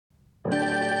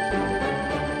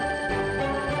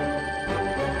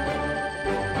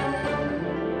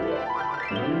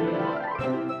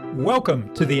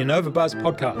Welcome to the Innova.Buzz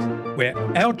podcast, where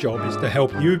our job is to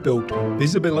help you build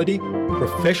visibility,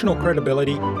 professional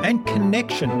credibility, and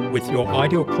connection with your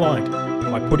ideal client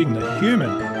by putting the human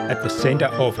at the center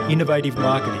of innovative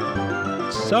marketing,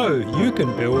 so you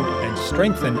can build and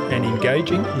strengthen an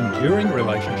engaging, enduring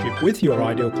relationship with your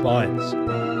ideal clients.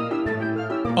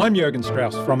 I'm Jürgen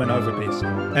Strauss from Innova.Buzz,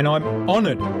 and I'm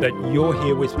honored that you're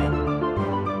here with me.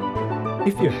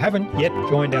 If you haven't yet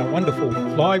joined our wonderful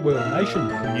Flywheel Nation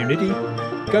community,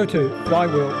 go to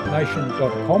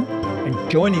flywheelnation.com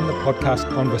and join in the podcast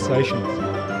conversations.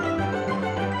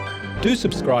 Do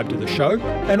subscribe to the show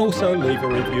and also leave a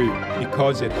review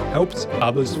because it helps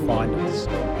others find us.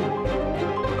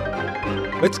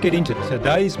 Let's get into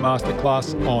today's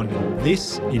masterclass on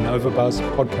this Innova.Buzz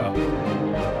podcast.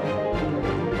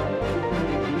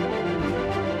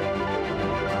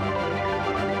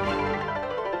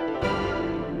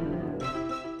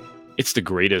 It's the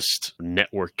greatest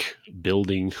network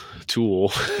building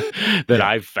tool that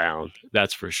I've found,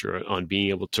 that's for sure, on being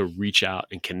able to reach out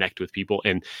and connect with people.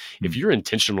 And if you're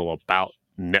intentional about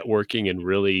networking and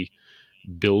really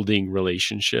building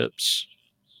relationships,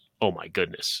 oh my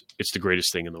goodness, it's the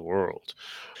greatest thing in the world.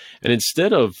 And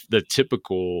instead of the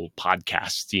typical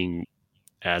podcasting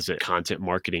as a content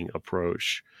marketing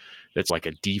approach, that's like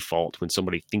a default when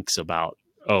somebody thinks about,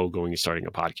 going and starting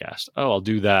a podcast. I'll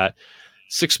do that.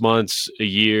 6 months, a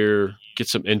year, get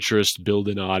some interest, build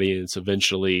an audience.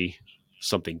 Eventually,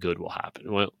 something good will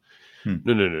happen. Well, no.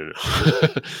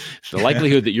 The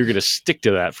likelihood that you're going to stick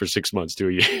to that for 6 months to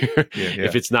a year,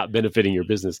 if it's not benefiting your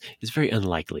business, is very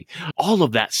unlikely. All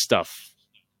of that stuff,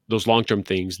 those long-term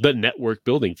things, the network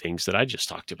building things that I just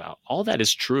talked about, all that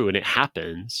is true and it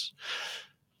happens.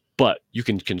 But you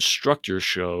can construct your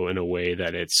show in a way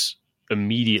that it's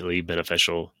immediately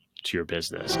beneficial to your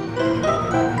business.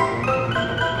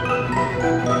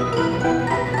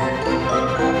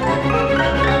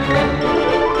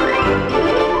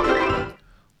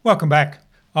 Welcome back.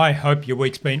 I hope your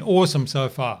week's been awesome so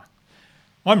far.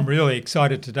 I'm really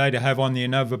excited today to have on the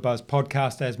Innova.Buzz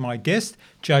podcast as my guest,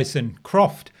 Jason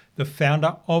Croft, the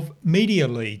founder of Media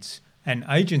Leads, an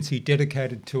agency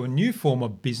dedicated to a new form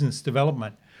of business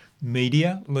development,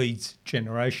 media leads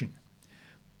generation.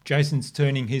 Jason's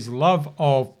turning his love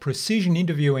of precision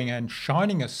interviewing and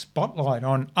shining a spotlight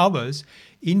on others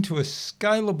into a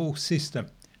scalable system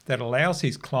that allows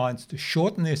his clients to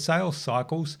shorten their sales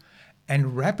cycles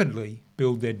and rapidly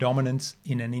build their dominance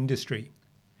in an industry.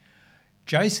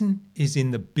 Jason is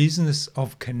in the business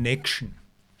of connection,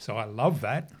 so I love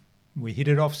that. We hit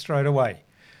it off straight away.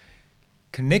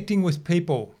 Connecting with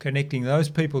people, connecting those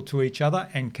people to each other,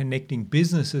 and connecting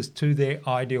businesses to their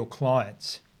ideal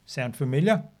clients. Sound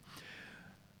familiar?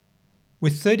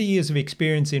 With 30 years of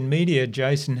experience in media,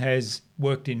 Jason has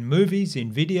worked in movies, in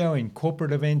video, in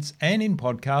corporate events, and in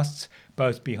podcasts,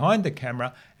 both behind the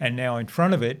camera and now in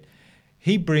front of it.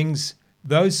 He brings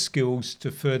those skills to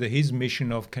further his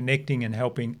mission of connecting and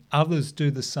helping others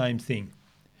do the same thing.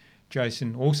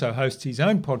 Jason also hosts his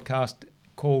own podcast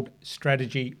called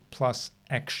Strategy Plus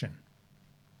Action.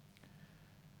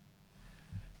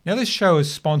 Now, this show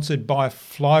is sponsored by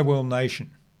Flywheel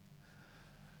Nation.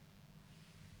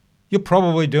 You're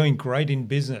probably doing great in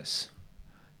business.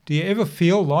 Do you ever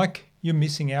feel like you're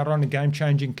missing out on a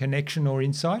game-changing connection or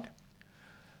insight?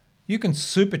 You can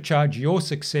supercharge your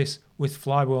success with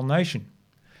Flywheel Nation.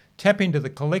 Tap into the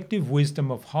collective wisdom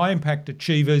of high-impact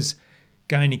achievers,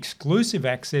 gain exclusive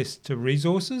access to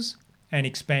resources, and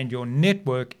expand your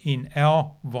network in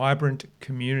our vibrant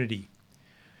community.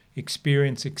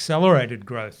 Experience accelerated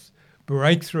growth,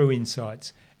 breakthrough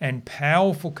insights, and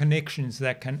powerful connections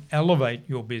that can elevate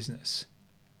your business.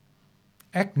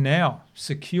 Act now,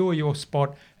 secure your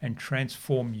spot, and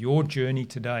transform your journey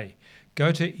today.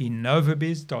 Go to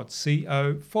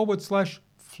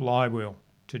Innova.Biz.co/flywheel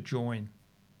to join.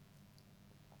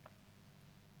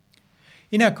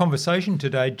 In our conversation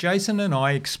today, Jason and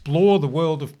I explore the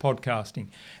world of podcasting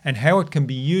and how it can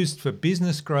be used for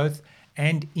business growth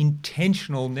and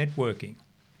intentional networking.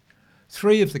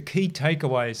 3 of the key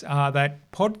takeaways are that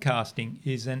podcasting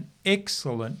is an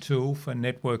excellent tool for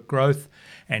network growth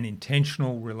and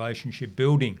intentional relationship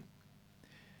building.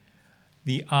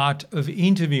 The art of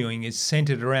interviewing is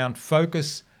centered around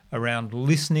focus, around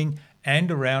listening,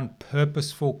 and around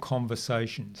purposeful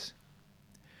conversations.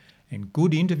 And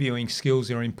good interviewing skills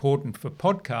are important for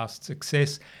podcast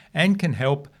success and can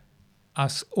help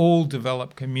us all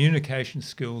develop communication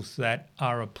skills that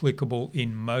are applicable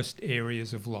in most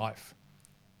areas of life.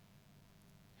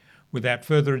 Without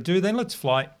further ado, then let's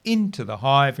fly into the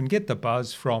hive and get the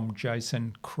buzz from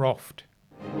Jason Croft.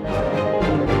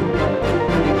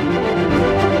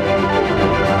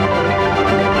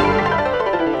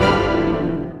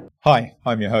 Hi,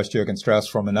 I'm your host, Jürgen Strauss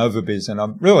from Innova.Buzz, and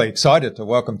I'm really excited to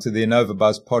welcome to the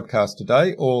Innova.Buzz podcast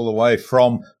today, all the way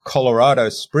from Colorado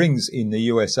Springs in the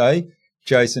USA,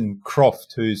 Jason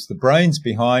Croft, who's the brains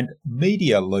behind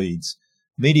Media Leads.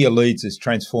 Media Leads is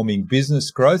transforming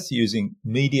business growth using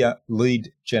media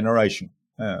lead generation.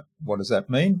 What does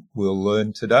that mean? We'll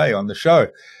learn today on the show.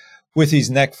 With his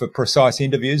knack for precise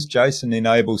interviews, Jason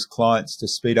enables clients to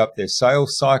speed up their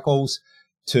sales cycles,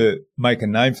 to make a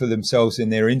name for themselves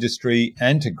in their industry,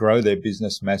 and to grow their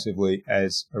business massively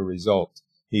as a result.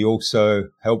 He also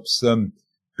helps them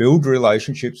build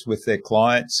relationships with their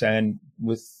clients and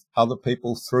with other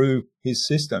people through his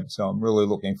system. So I'm really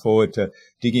looking forward to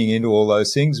digging into all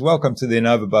those things. Welcome to the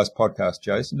Innova.Buzz podcast,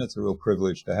 Jason. It's a real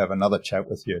privilege to have another chat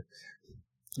with you.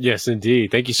 Yes,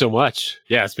 indeed. Thank you so much.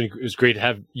 Yeah, it was great to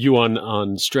have you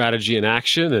on strategy and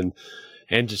action,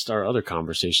 and just our other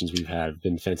conversations we've had have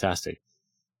been fantastic.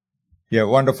 Yeah,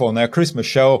 wonderful. Now, Chris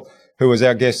Michelle, who was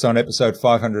our guest on episode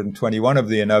 521 of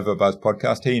the Innova.Buzz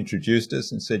podcast, he introduced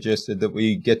us and suggested that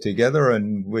we get together,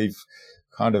 and we've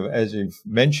kind of, as you've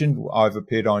mentioned, I've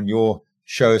appeared on your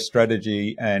show,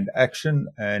 Strategy and Action,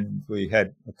 and we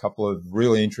had a couple of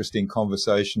really interesting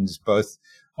conversations both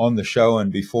on the show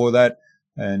and before that,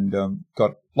 and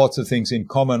got lots of things in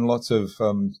common, lots of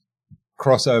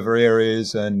crossover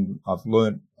areas, and I've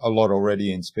learned a lot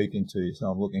already in speaking to you. So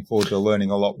I'm looking forward to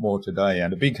learning a lot more today.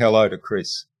 And a big hello to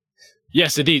Chris.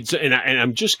 Yes, indeed. So, and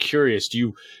I'm just curious,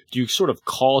 do you sort of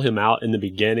call him out in the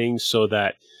beginning so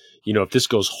that, if this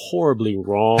goes horribly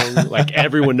wrong, like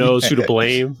everyone knows who to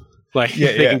blame, like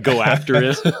they can go after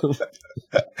it?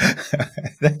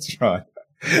 That's right.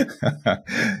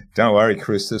 Don't worry,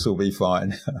 Chris, this will be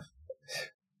fine.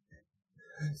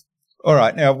 All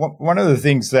right. Now, one of the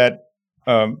things that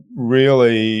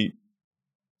really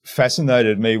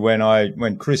fascinated me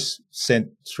when Chris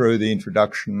sent through the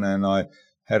introduction and I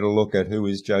had a look at who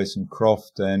is Jason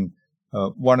Croft, and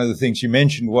one of the things you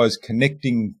mentioned was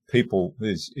connecting people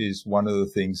is one of the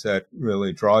things that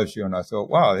really drives you. And I thought,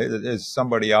 wow, there's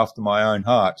somebody after my own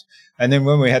heart. And then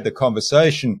when we had the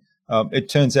conversation, it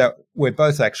turns out we're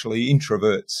both actually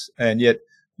introverts, and yet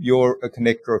you're a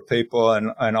connector of people,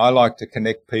 and I like to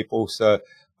connect people. So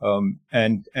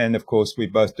and of course, we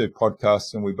both do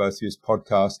podcasts, and we both use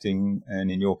podcasting,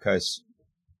 and in your case,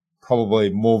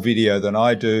 probably more video than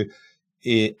I do,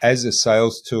 as a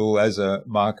sales tool, as a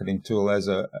marketing tool, as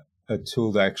a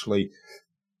tool to actually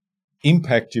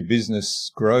impact your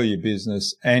business, grow your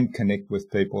business, and connect with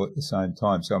people at the same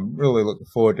time. So I'm really looking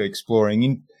forward to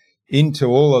exploring into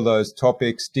all of those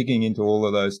topics, digging into all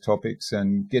of those topics,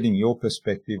 and getting your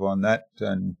perspective on that,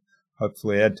 and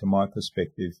hopefully add to my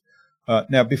perspective.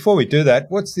 Now, before we do that,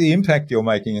 what's the impact you're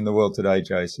making in the world today,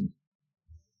 Jason?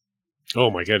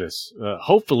 Oh, my goodness.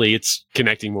 Hopefully it's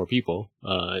connecting more people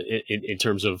in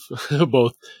terms of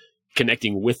both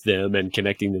connecting with them and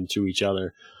connecting them to each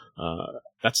other.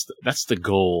 That's the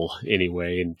goal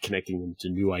anyway, and connecting them to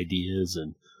new ideas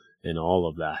and all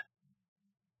of that.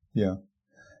 Yeah.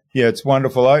 Yeah, it's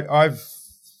wonderful. I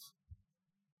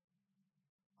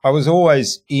was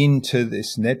always into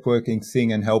this networking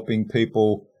thing and helping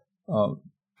people.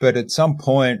 But at some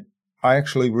point, I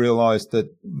actually realized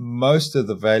that most of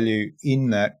the value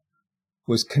in that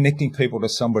was connecting people to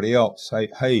somebody else. Say,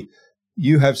 hey,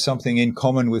 you have something in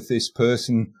common with this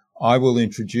person. I will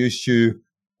introduce you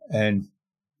and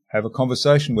have a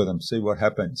conversation with them, see what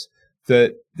happens.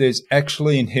 That there's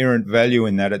actually inherent value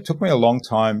in that. It took me a long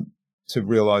time to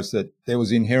realize that there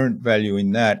was inherent value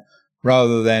in that,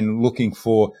 rather than looking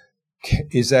for,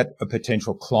 is that a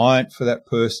potential client for that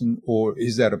person, or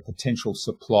is that a potential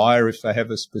supplier if they have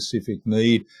a specific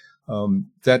need?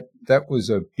 That was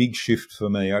a big shift for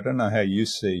me. I don't know how you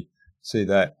see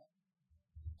that.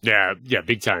 Yeah,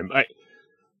 big time.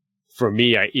 For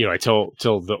me, I tell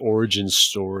the origin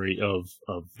story of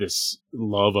this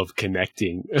love of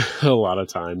connecting a lot of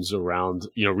times around,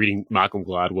 reading Malcolm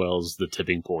Gladwell's The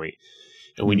Tipping Point.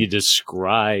 And when you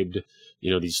described,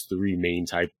 these three main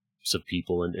types of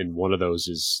people, and one of those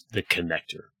is the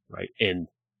connector, right? And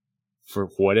for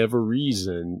whatever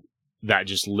reason, that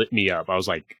just lit me up. I was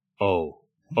like, oh,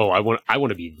 I want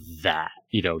to be that,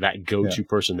 that go-to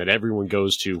person that everyone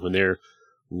goes to when they're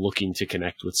looking to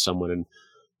connect with someone. And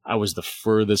I was the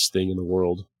furthest thing in the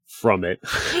world from it,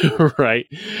 right?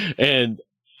 And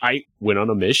I went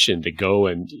on a mission to go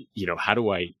and, how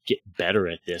do I get better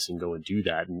at this and go and do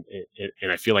that? And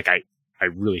I feel like I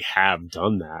really have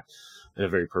done that in a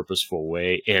very purposeful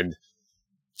way. And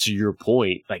to your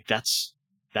point, like that's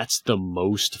the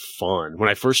most fun. When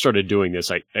I first started doing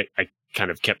this, I kind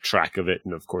of kept track of it.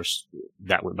 And of course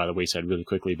that went by the wayside really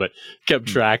quickly, but kept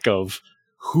track of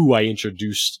who I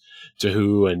introduced to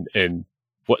who and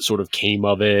what sort of came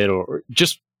of it, or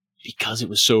just because it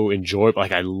was so enjoyable.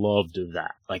 Like I loved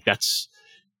that. Like it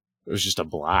was just a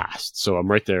blast. So I'm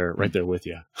right there with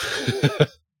you.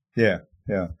 Yeah.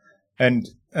 Yeah. And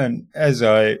as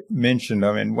I mentioned,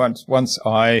 I mean, once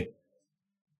I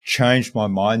changed my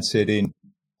mindset in,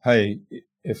 hey,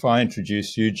 if I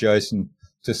introduce you, Jason,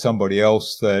 to somebody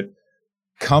else that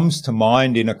comes to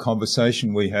mind in a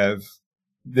conversation we have,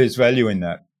 there's value in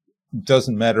that. It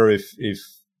doesn't matter if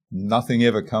nothing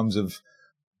ever comes of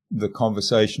the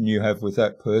conversation you have with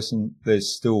that person,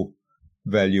 there's still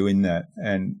value in that.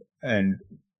 And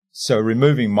so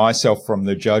removing myself from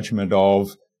the judgment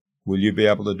of, will you be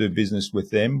able to do business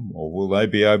with them, or will they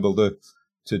be able to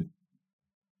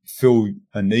fill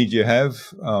a need you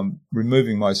have?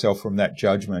 Removing myself from that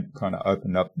judgment kind of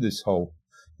opened up this whole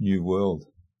new world.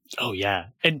 Oh yeah.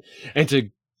 And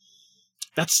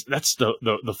that's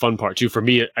the fun part too. For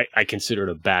me, I consider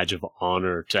it a badge of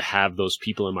honor to have those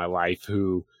people in my life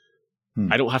who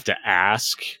I don't have to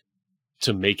ask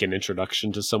to make an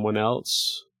introduction to someone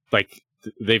else. Like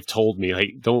they've told me,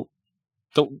 like, don't,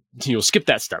 skip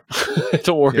that step.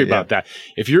 Don't worry about that.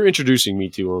 If you're introducing me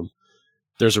to them,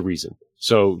 there's a reason.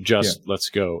 So just let's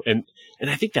go. And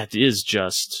I think that is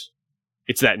just,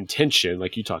 it's that intention,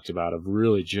 like you talked about, of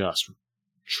really just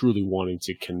truly wanting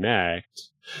to connect,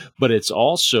 but it's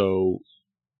also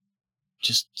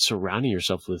just surrounding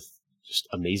yourself with just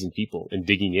amazing people and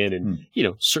digging in and,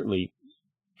 certainly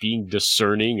being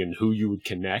discerning and who you would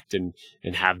connect and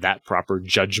have that proper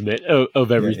judgment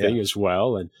of everything as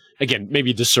well. And again,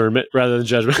 maybe discernment rather than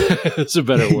judgment. It's a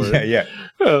better word.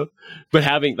 But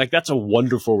having that's a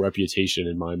wonderful reputation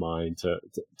in my mind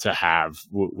to have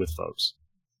with folks.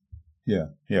 Yeah.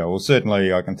 Well,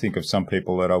 certainly I can think of some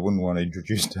people that I wouldn't want to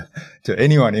introduce to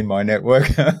anyone in my network.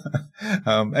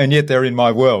 And yet they're in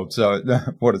my world. So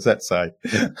what does that say?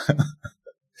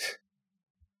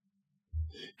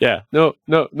 Yeah, no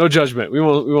judgment. We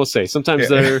won't say. Sometimes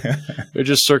they're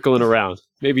just circling around.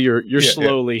 Maybe you're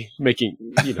slowly making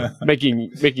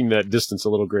that distance a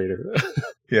little greater.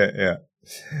 Yeah.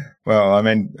 Well, I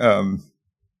mean,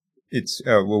 it's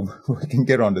we can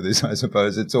get onto this, I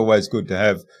suppose. It's always good to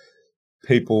have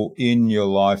people in your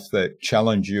life that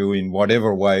challenge you in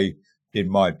whatever way it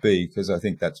might be, because I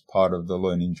think that's part of the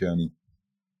learning journey.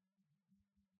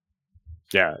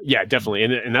 Yeah, definitely.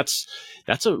 And that's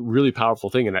a really powerful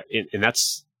thing. And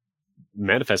that's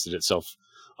manifested itself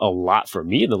a lot for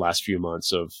me in the last few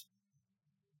months, of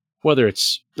whether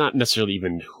it's not necessarily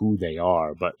even who they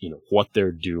are, but what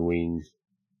they're doing,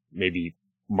 maybe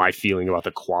my feeling about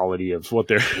the quality of what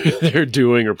they're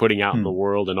doing or putting out in the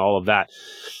world and all of that.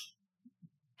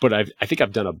 But I think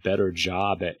I've done a better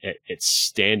job at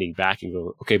standing back and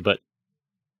go, okay, but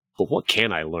what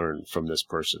can I learn from this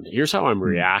person? Here's how I'm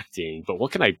reacting, but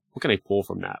what can I pull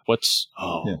from that? Well,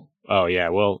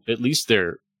 at least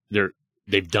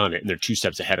they've done it and they're 2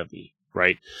 steps ahead of me,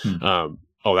 right?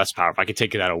 That's powerful. I can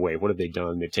take that away. What have they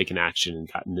done? They've taken action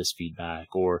and gotten this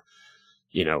feedback, or,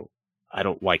 I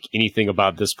don't like anything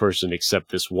about this person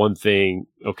except this one thing.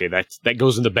 Okay, that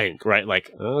goes in the bank, right?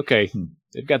 Like, okay,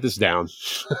 they've got this down.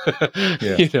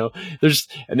 There's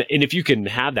and if you can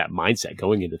have that mindset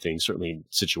going into things, certainly in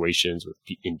situations with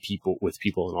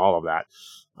people and all of that,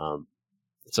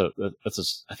 that's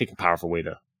I think a powerful way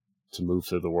to move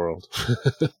through the world.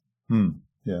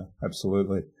 Yeah,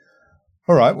 absolutely.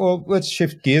 All right, well, let's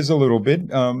shift gears a little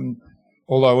bit.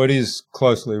 Although it is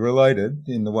closely related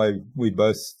in the way we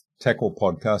both tackle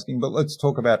podcasting, but let's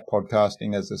talk about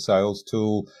podcasting as a sales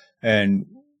tool and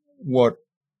what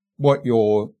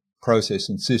your process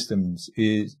and systems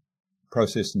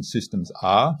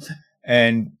are,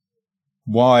 and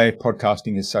why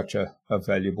podcasting is such a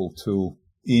valuable tool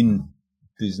in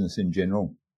business in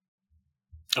general.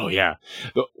 Oh yeah.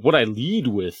 What I lead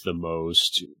with the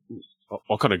most,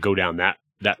 I'll kind of go down that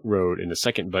road in a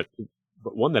second, but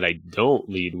one that I don't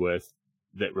lead with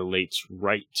that relates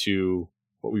right to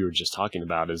what we were just talking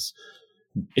about is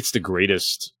it's the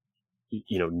greatest,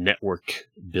 network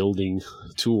building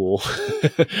tool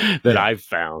that I've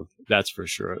found. That's for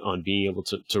sure, on being able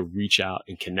to reach out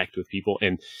and connect with people.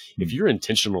 And if you're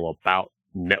intentional about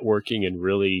networking and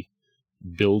really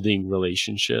building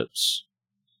relationships,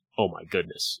 oh my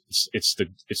goodness, it's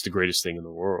the greatest thing in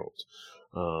the world.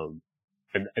 And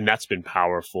that's been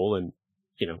powerful. And,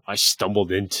 I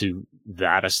stumbled into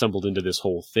that. I stumbled into this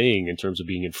whole thing in terms of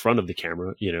being in front of the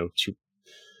camera,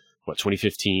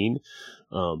 2015.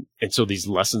 And so these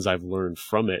lessons I've learned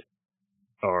from it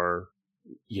are,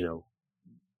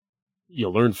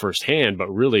 you'll learn firsthand, but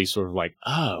really sort of like,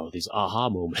 oh, these aha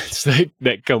moments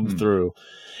that come through.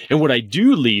 And what I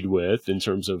do lead with in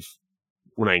terms of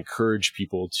when I encourage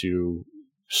people to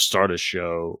start a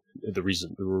show, the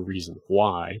reason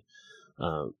why,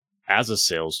 as a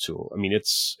sales tool, I mean,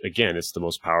 it's the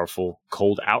most powerful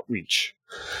cold outreach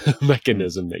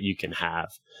mechanism that you can have.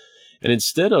 And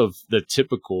instead of the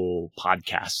typical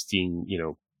podcasting,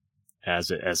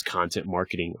 as content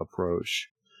marketing approach,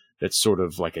 that's sort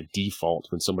of like a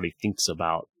default when somebody thinks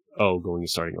about, going and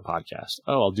starting a podcast.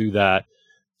 Oh, I'll do that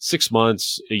 6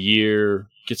 months, a year,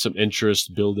 get some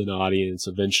interest, build an audience.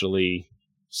 Eventually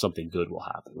something good will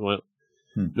happen. Well,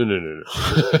 no.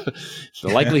 The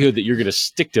likelihood that you're going to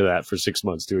stick to that for 6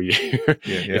 months to a year,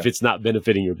 if it's not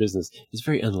benefiting your business, is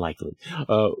very unlikely.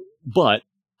 But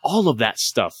all of that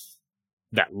stuff,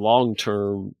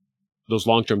 those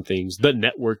long-term things, the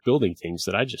network building things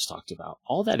that I just talked about,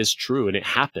 all that is true and it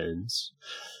happens,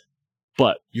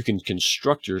 but you can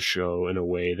construct your show in a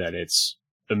way that it's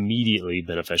immediately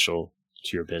beneficial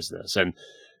to your business. And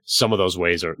some of those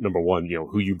ways are, number one,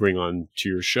 who you bring on to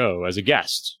your show as a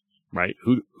guest, right?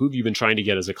 Who have you been trying to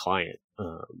get as a client?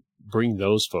 Bring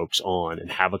those folks on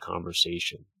and have a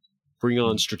conversation. Bring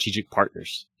on strategic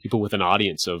partners, people with an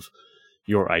audience of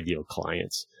your ideal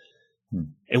clients.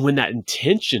 And when that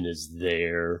intention is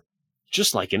there,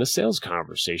 just like in a sales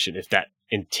conversation, if that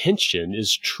intention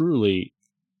is truly,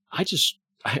 I just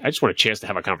want a chance to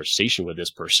have a conversation with this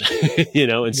person,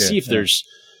 and see if there's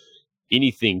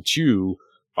anything to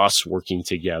us working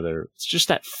together. It's just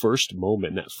that first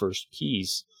moment, that first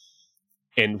piece.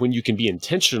 And when you can be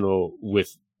intentional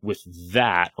with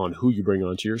that on who you bring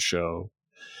onto your show,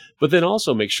 but then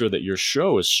also make sure that your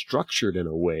show is structured in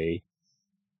a way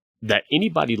that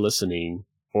anybody listening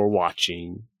or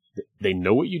watching, they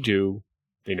know what you do,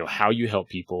 they know how you help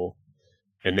people,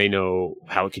 and they know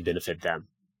how it can benefit them.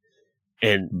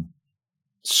 And,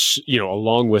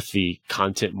 along with the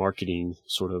content marketing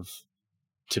sort of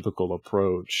typical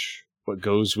approach, what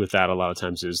goes with that a lot of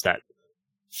times is that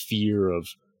fear of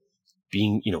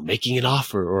being, making an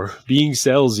offer or being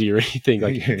salesy or anything.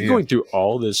 Like, if you're going through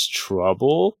all this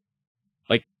trouble,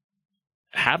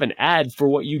 have an ad for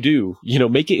what you do,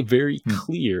 make it very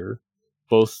clear,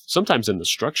 both sometimes in the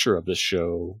structure of the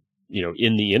show,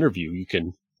 in the interview, you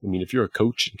can, if you're a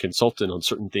coach and consultant on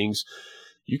certain things,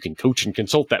 you can coach and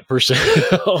consult that person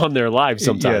on their lives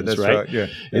sometimes, that's right? Yeah.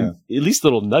 And at least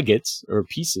little nuggets or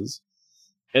pieces.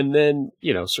 And then,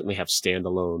 certainly have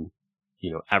standalone,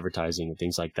 advertising and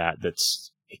things like that.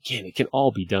 That's, again, it can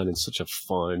all be done in such a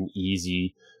fun,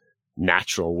 easy,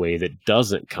 natural way that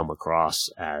doesn't come across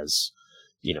as,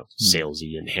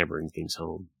 salesy and hammering things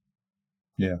home.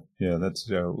 Yeah, that's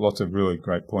lots of really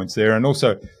great points there. And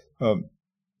also,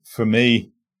 for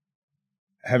me,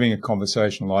 having a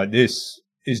conversation like this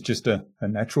is just a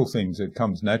natural thing. It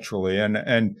comes naturally.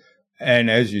 And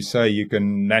as you say, you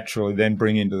can naturally then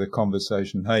bring into the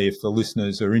conversation, hey, if the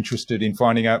listeners are interested in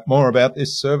finding out more about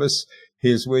this service,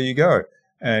 here's where you go.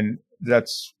 And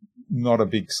that's not a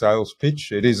big sales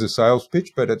pitch. It is a sales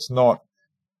pitch, but it's not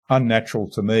unnatural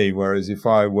to me. Whereas if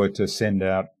I were to send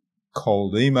out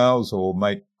cold emails or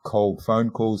make cold phone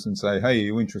calls and say, hey, are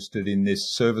you interested in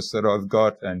this service that I've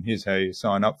got? And here's how you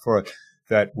sign up for it.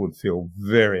 That would feel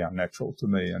very unnatural to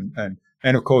me. And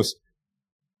of course,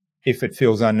 if it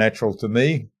feels unnatural to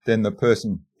me, then the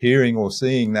person hearing or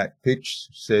seeing that pitch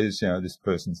says, this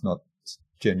person's not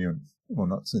genuine or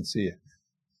not sincere.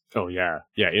 Oh, yeah.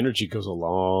 Yeah. Energy goes a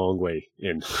long way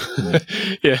in.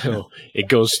 It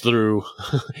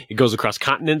goes across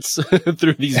continents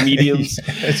through these mediums.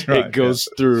 That's right. It goes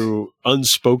through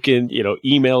unspoken,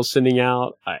 emails sending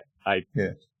out. I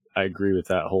agree with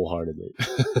that wholeheartedly.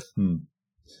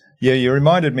 Yeah. You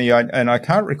reminded me, and I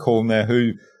can't recall now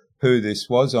who this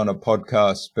was on a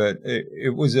podcast, but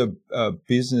it was a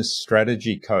business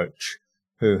strategy coach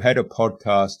who had a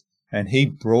podcast, and he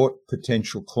brought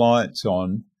potential clients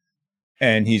on.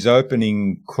 And his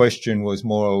opening question was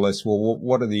more or less, well,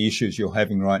 what are the issues you're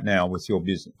having right now with your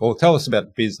business? Well, tell us about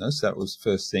the business. That was the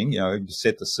first thing,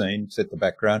 set the scene, set the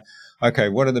background. Okay,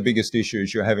 what are the biggest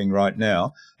issues you're having right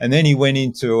now? And then he went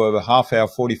into a half-hour,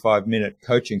 45-minute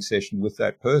coaching session with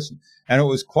that person. And it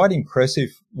was quite impressive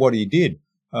what he did.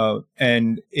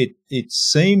 And it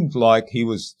seemed like he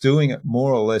was doing it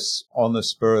more or less on the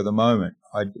spur of the moment.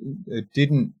 It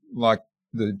didn't, like,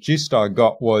 the gist I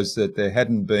got was that there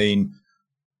hadn't been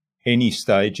any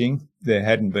staging. There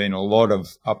hadn't been a lot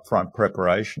of upfront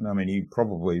preparation. I mean, he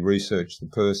probably researched the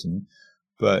person,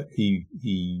 but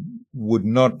he would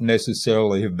not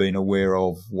necessarily have been aware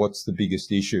of what's the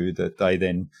biggest issue that they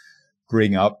then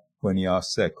bring up when he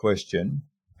asks that question.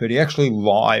 but he actually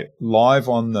live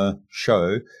on the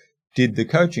show did the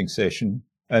coaching session,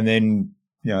 and then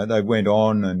they went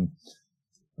on and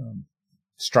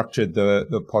structured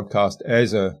the podcast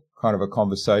as a kind of a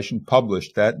conversation,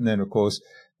 published that, and then of course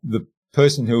the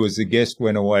person who was the guest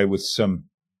went away with some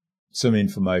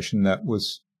information that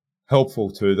was helpful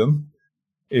to them.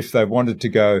 If they wanted to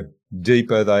go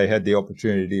deeper, they had the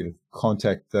opportunity to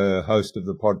contact the host of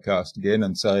the podcast again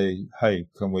and say, hey,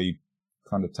 can we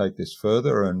kind of take this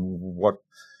further, and what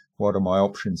are my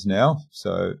options now?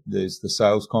 So there's the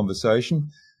sales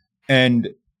conversation. And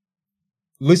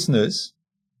listeners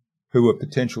who were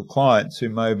potential clients who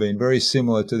may have been very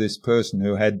similar to this person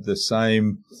who had the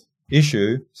same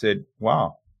issue said,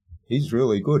 wow, he's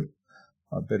really good.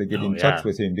 I better get in touch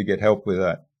with him to get help with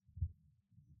that.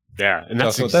 Yeah, and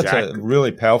that's that's a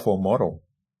really powerful model.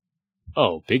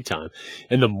 Oh, big time.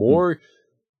 And the more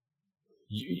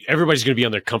everybody's going to be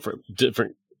on their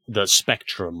the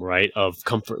spectrum, right, of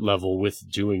comfort level with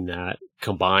doing that,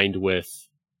 combined with,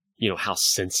 how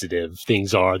sensitive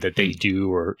things are that they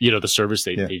do, or, the service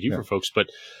they do for folks. But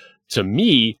to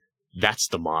me, that's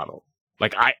the model.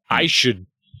 Like I should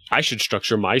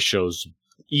structure my shows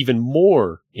even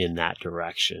more in that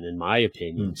direction, in my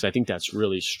opinion, because I think that's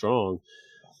really strong.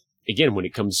 Again, when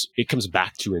it comes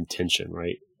back to intention,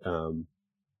 right?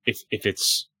 If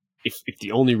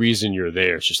the only reason you're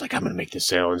there is just like, I'm going to make this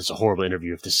sale and it's a horrible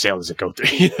interview if the sale doesn't go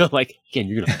through, like, again,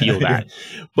 you're going to feel that.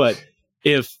 But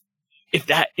if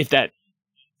that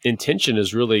intention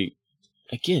is really,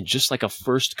 again, just like a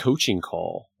first coaching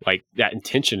call, like that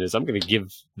intention is, I'm going to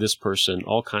give this person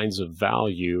all kinds of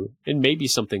value and maybe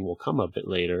something will come of it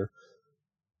later.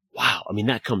 Wow. I mean,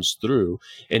 that comes through.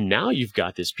 And now you've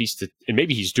got this piece and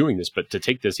maybe he's doing this, but to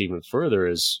take this even further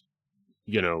is,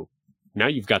 now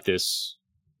you've got this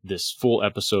full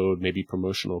episode, maybe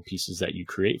promotional pieces that you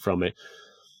create from it.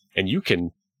 And you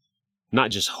can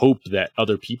not just hope that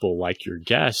other people like your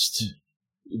guest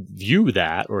view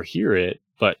that or hear it,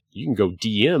 but you can go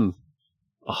DM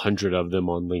 100 of them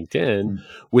on LinkedIn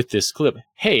with this clip.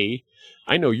 Hey,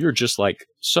 I know you're just like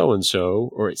so-and-so,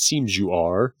 or it seems you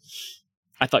are.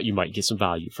 I thought you might get some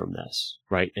value from this,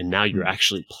 right? And now you're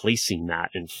actually placing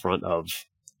that in front of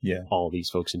all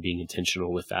these folks and being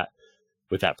intentional with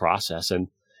that process. And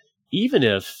even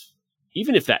if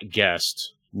that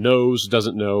guest knows,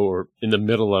 doesn't know, or in the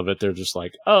middle of it, they're just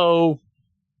like, oh,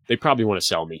 they probably want to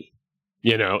sell me.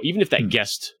 Even if that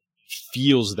guest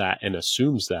feels that and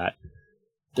assumes that,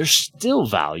 there's still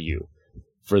value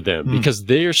for them because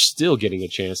they're still getting a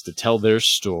chance to tell their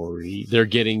story. They're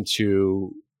getting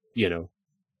to,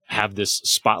 have this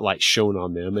spotlight shown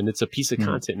on them, and it's a piece of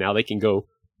content now they can go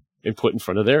and put in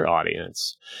front of their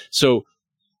audience. So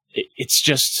it's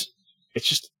just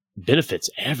benefits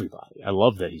everybody. I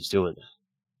love that he's doing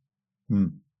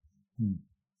that.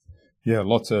 Yeah,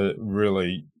 lots of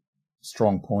really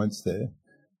strong points there.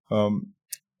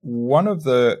 One of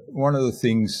the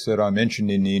things that I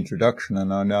mentioned in the introduction,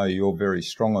 and I know you're very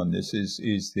strong on this,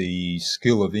 is the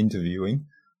skill of interviewing.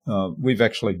 We've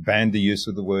actually banned the use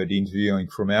of the word interviewing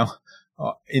from our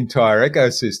entire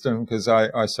ecosystem because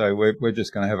I say we're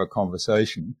just going to have a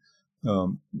conversation.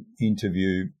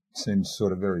 Interview seems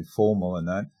sort of very formal in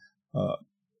that.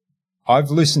 I've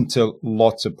listened to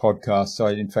lots of podcasts.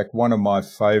 In fact, one of my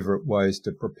favorite ways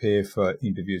to prepare for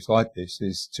interviews like this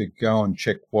is to go and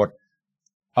check what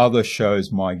other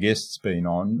shows my guests been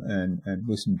on and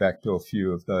listen back to a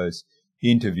few of those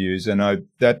interviews. And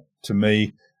that to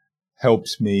me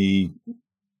helps me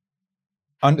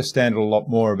understand a lot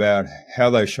more about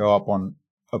how they show up on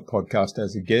a podcast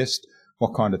as a guest,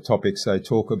 what kind of topics they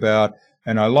talk about.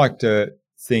 And I like to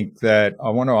think that I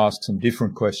want to ask some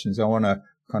different questions. I want to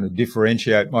kind of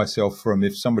differentiate myself from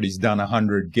if somebody's done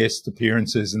 100 guest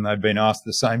appearances and they've been asked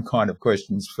the same kind of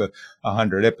questions for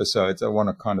 100 episodes. I want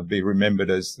to kind of be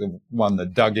remembered as the one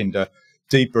that dug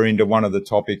deeper into one of the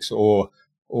topics or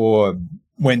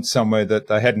went somewhere that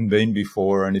they hadn't been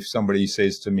before. And if somebody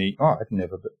says to me, oh, I'd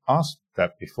never been asked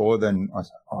that before, then I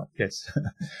say, oh, yes.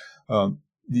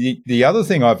 The other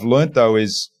thing I've learnt, though,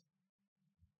 is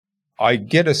I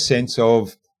get a sense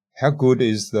of how good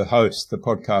is the host, the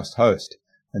podcast host.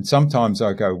 And sometimes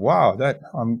I go, wow,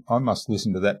 I must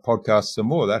listen to that podcast some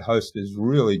more. That host is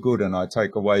really good. And I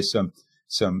take away some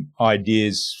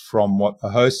ideas from what the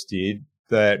host did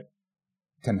that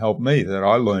can help me, that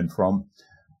I learn from.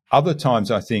 Other times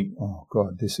I think, oh,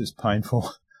 God, this is painful.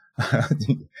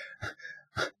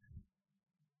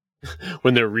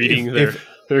 When they're reading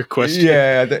their question.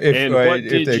 Yeah.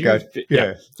 If they go,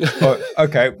 yeah. Oh,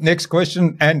 okay, next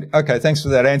question. And, okay, thanks for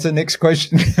that answer. Next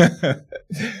question.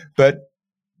 But,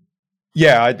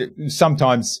 yeah,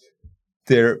 sometimes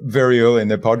they're very early in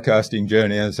their podcasting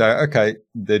journey and say, okay,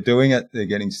 they're doing it, they're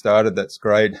getting started, that's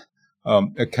great.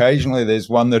 Occasionally there's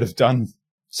one that have done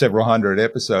several hundred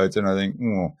episodes and I think,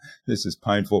 oh, this is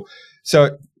painful.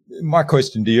 So my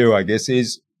question to you, I guess,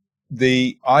 is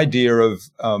the idea of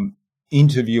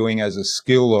interviewing as a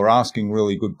skill or asking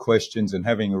really good questions and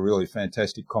having a really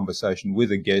fantastic conversation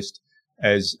with a guest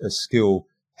as a skill.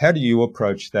 How do you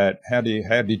approach that? How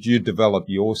did you develop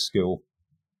your skill?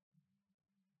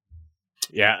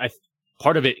 Yeah,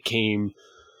 part of it came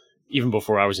even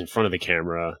before I was in front of the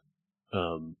camera.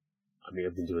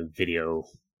 I've been doing video,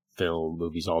 film,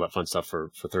 movies, all that fun stuff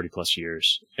for 30 plus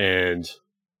years. And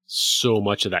so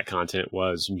much of that content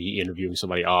was me interviewing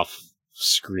somebody off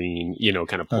screen,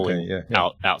 kind of pulling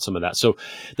out some of that. So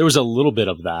there was a little bit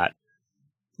of that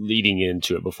leading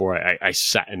into it before I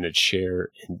sat in the chair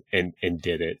and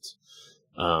did it.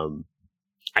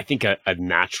 I think a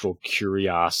natural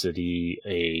curiosity,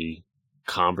 a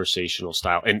conversational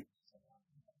style, and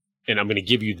I'm going to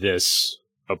give you this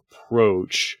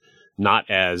approach, not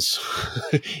as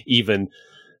even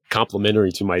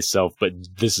complimentary to myself, but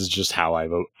this is just how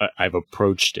I've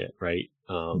approached it. Right.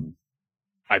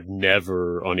 I've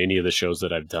never on any of the shows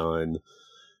that I've done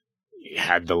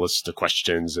had the list of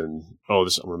questions and, I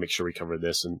want to make sure we cover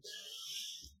this. And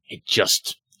it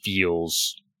just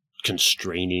feels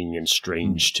constraining and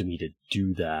strange to me to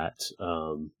do that.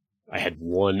 I had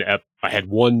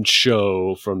one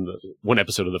show from one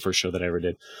episode of the first show that I ever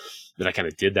did that I kind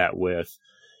of did that with,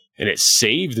 and it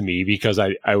saved me because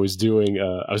I was doing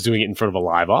it in front of a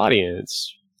live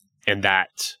audience, and that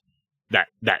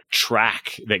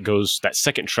track that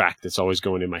second track that's always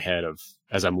going in my head of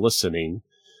as I'm listening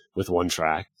with one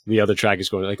track, the other track is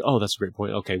going like, oh, that's a great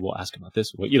point. Okay, we'll ask about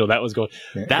this. Well, that was going,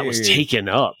 that was taken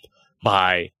up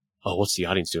by, oh, what's the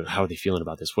audience doing? How are they feeling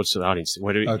about this? What's the audience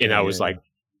doing? And I was like,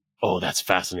 oh, that's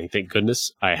fascinating. Thank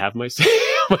goodness I have my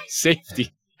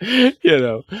safety,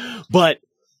 but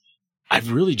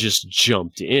I've really just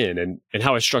jumped in, and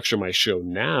how I structure my show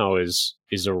now is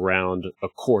around a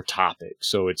core topic.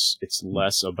 So it's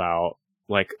less about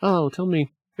like, oh, tell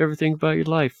me everything about your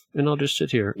life and I'll just sit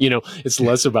here. It's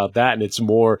less about that. And it's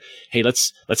more, hey,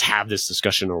 let's have this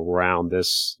discussion around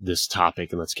this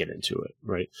topic and let's get into it.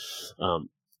 Right.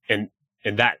 And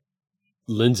that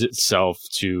lends itself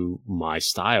to my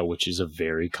style, which is a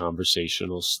very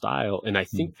conversational style. And I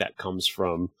think that comes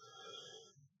from,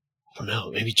 I don't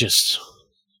know, maybe just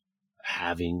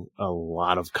having a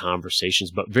lot of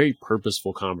conversations, but very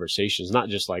purposeful conversations, not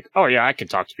just like, oh yeah, I can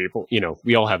talk to people.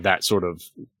 We all have that sort of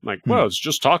like, well, it's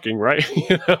just talking, right?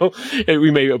 And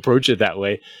we may approach it that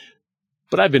way,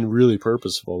 but I've been really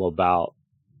purposeful about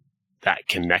that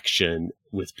connection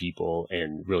with people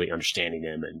and really understanding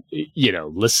them and,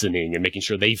 listening and making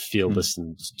sure they feel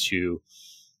listened to.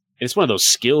 And it's one of those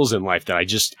skills in life that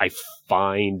I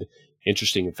find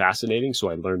interesting and fascinating. So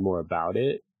I learn more about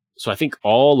it. So I think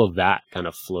all of that kind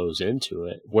of flows into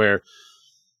it, where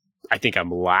I think I'm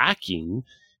lacking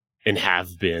and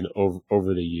have been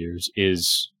over the years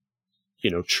is,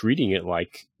 treating it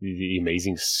like the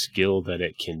amazing skill that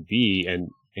it can be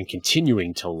and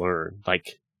continuing to learn,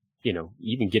 like,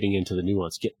 even getting into the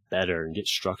nuance, get better and get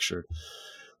structured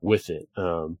with it.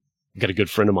 Got a good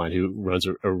friend of mine who runs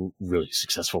a really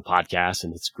successful podcast,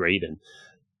 and it's great. And,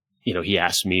 he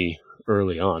asked me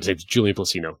early on, his name's Julian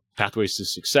Placino, Pathways to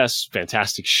Success,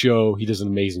 fantastic show. He does an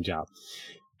amazing job.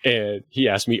 And he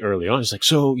asked me early on, he's like,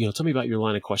 so, tell me about your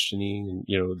line of questioning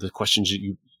and, the questions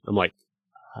that I'm like,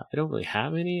 I don't really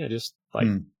have any. I just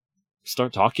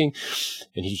start talking.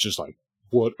 And he's just like,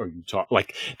 what are you talking?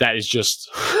 Like, that is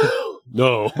just,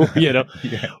 no, Yeah.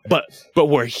 But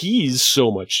where he's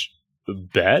so much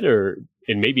better,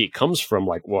 and maybe it comes from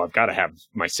like, well, I've got to have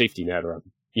my safety net, or,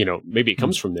 maybe it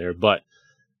comes from there, but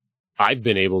I've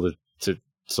been able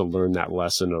to learn that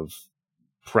lesson of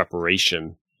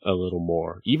preparation a little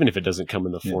more, even if it doesn't come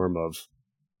in the form of,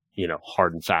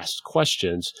 hard and fast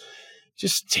questions,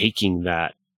 just taking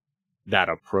that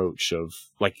approach of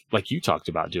like you talked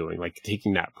about doing, like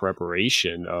taking that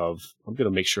preparation of, I'm going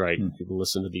to make sure I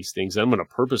listen to these things. And I'm going to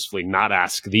purposefully not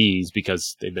ask these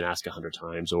because they've been asked 100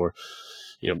 times, or,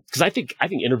 because I think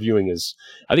interviewing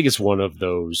it's one of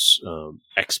those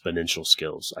exponential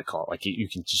skills, I call it. Like you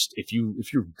can just, if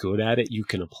you're good at it, you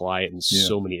can apply it in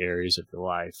so many areas of your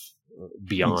life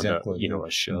beyond a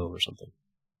show or something.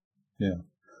 Yeah.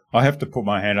 I have to put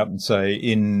my hand up and say,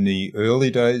 in the early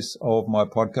days of my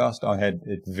podcast, I had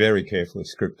it very carefully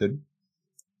scripted,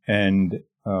 and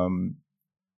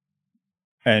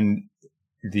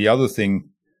the other thing,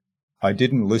 I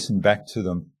didn't listen back to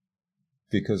them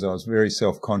because I was very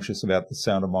self-conscious about the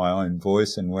sound of my own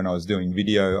voice. And when I was doing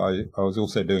video, I was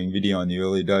also doing video in the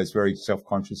early days, very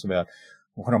self-conscious about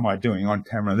what am I doing on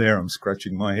camera there? I'm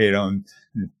scratching my head. I'm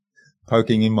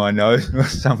poking in my nose or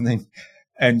something.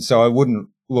 And so I wouldn't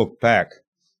look back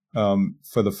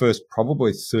for the first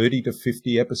probably 30 to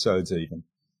 50 episodes even.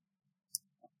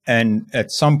 And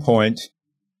at some point,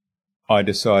 I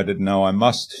decided, no, I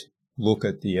must look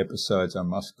at the episodes. I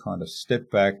must kind of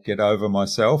step back, get over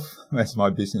myself, as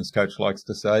my business coach likes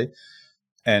to say,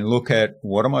 and look at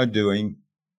what am I doing,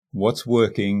 what's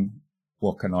working,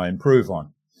 what can I improve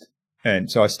on.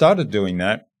 And so I started doing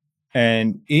that.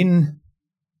 And in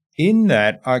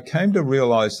that, I came to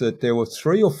realize that there were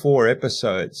 3 or 4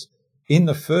 episodes in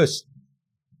the first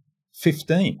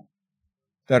 15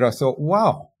 that I thought,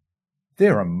 wow,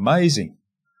 they're amazing.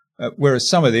 Whereas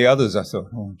some of the others, I thought,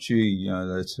 oh, gee,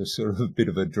 that's a sort of a bit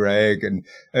of a drag. And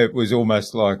it was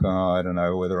almost like, oh, I don't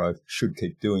know whether I should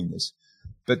keep doing this.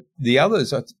 But the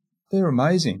others, they're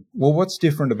amazing. Well, what's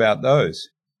different about those?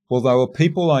 Well, they were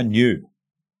people I knew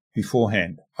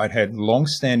beforehand. I'd had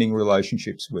long-standing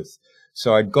relationships with.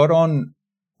 So I'd got on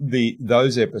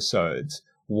those episodes.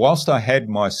 Whilst I had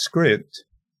my script,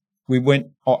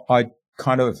 I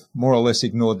kind of more or less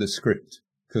ignored the script.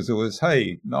 Because it was,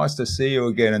 hey, nice to see you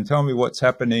again and tell me what's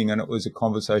happening. And it was a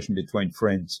conversation between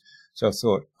friends. So I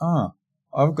thought,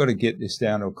 I've got to get this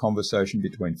down to a conversation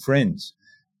between friends.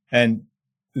 And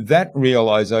that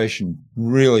realization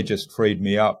really just freed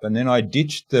me up. And then I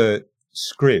ditched the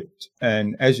script.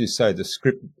 And as you say, the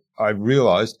script, I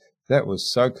realized that was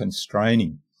so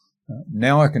constraining.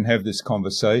 Now I can have this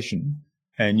conversation.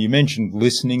 And you mentioned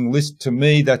listening. To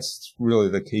me, that's really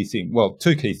the key thing. Well,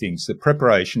 2 key things, the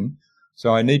preparation.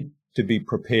 So I need to be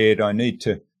prepared. I need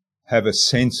to have a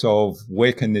sense of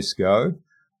where can this go.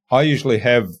 I usually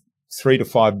have 3 to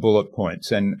 5 bullet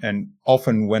points. And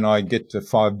often when I get to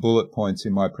 5 bullet points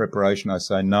in my preparation, I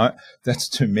say, no, that's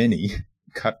too many.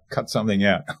 Cut something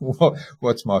out.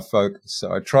 What's my focus?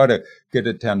 So I try to get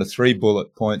it down to 3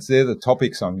 bullet points. They're the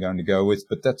topics I'm going to go with,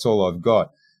 but that's all I've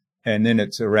got. And then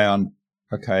it's around,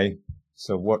 okay,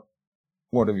 so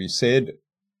what have you said?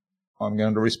 I'm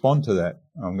going to respond to that.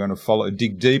 I'm going to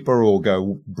dig deeper or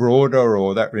go broader,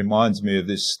 or that reminds me of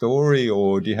this story,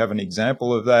 or do you have an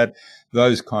example of that?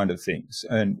 Those kind of things.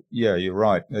 And yeah, you're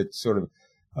right. It's sort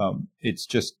of, it's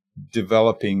just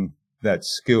developing that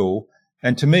skill.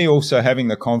 And to me, also having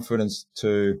the confidence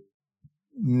to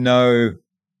know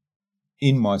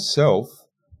in myself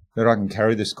that I can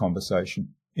carry this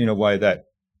conversation in a way that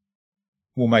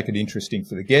will make it interesting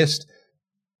for the guest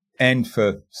and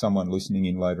for someone listening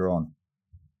in later on.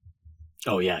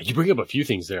 Oh yeah, you bring up a few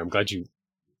things there. I'm glad you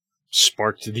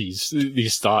sparked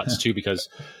these thoughts too, because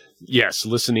yes,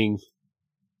 listening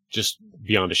just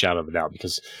beyond a shadow of a doubt.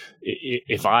 Because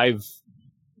if I've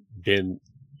been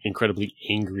incredibly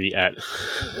angry at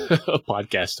a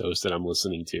podcast host that I'm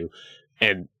listening to,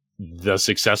 and the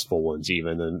successful ones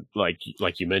even, and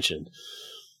like you mentioned,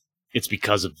 it's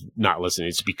because of not listening.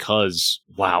 It's because,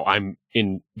 wow, I'm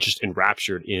just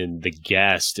enraptured in the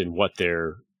guest and what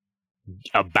they're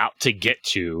about to get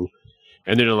to.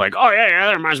 And then they're like, oh, yeah,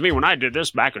 that reminds me when I did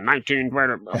this back in 19...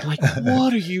 I'm like,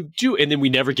 what are you doing? And then we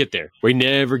never get there. We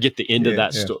never get the end of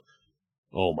that story.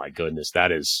 Oh, my goodness.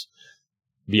 That is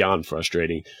beyond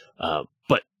frustrating.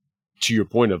 But to your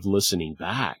point of listening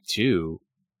back, too,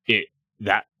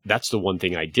 that's the one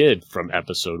thing I did from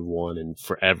episode 1 and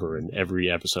forever, and every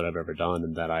episode I've ever done,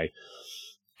 and that I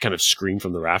kind of scream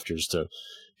from the rafters to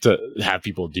have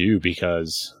people do,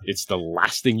 because it's the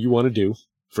last thing you want to do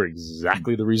for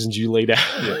exactly the reasons you laid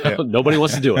out. Nobody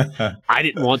wants to do it. I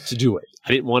didn't want to do it.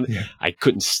 I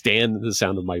couldn't stand the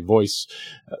sound of my voice,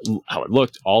 how it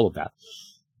looked, all of that.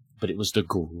 But it was the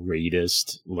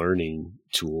greatest learning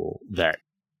tool that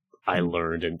I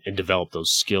learned and developed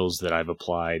those skills that I've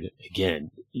applied, again,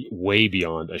 way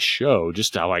beyond a show,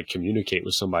 just how I communicate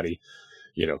with somebody,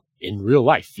 in real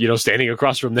life, standing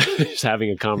across from them, just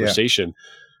having a conversation,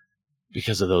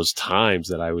 because of those times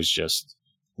that I was just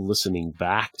listening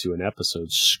back to an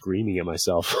episode, screaming at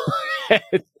myself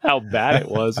how bad it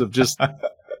was, of just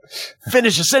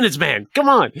finish a sentence, man, come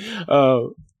on.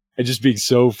 And just being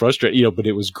so frustrated, but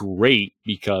it was great,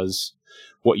 because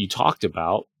what you talked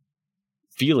about,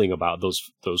 feeling about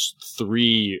those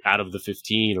 3 out of the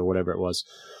 15 or whatever it was,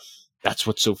 that's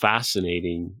what's so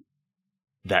fascinating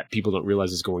that people don't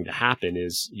realize is going to happen,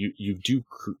 is you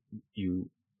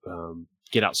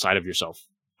get outside of yourself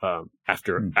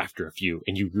after a few,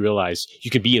 and you realize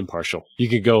you can be impartial. You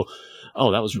can go,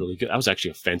 oh, that was really good. That was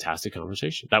actually a fantastic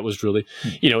conversation. That was really,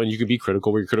 and you can be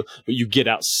critical where you're critical, but you get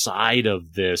outside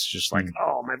of this, just like,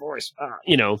 oh, my voice,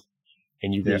 and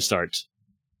you really start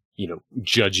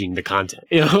judging the content,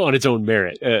 on its own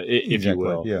merit, if you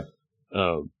will. Yeah.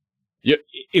 Yeah,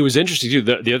 it was interesting too.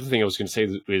 The other thing I was going to say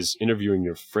is interviewing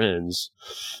your friends.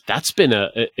 That's been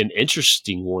an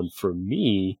interesting one for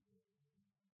me,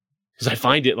 because I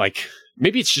find it like,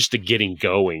 maybe it's just the getting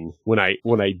going when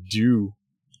I do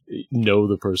know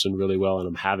the person really well and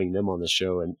I'm having them on the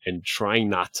show, and trying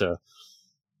not to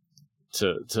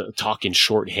talk in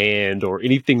shorthand or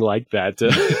anything like that,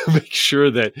 to make sure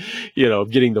that, I'm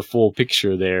getting the full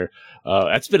picture there.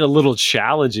 That's been a little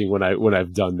challenging when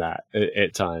I've done that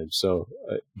at times. So,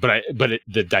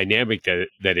 the dynamic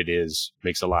that it is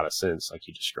makes a lot of sense, like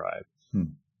you described.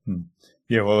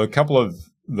 Yeah. Well, a couple of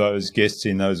those guests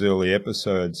in those early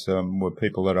episodes were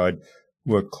people that I'd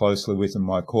worked closely with in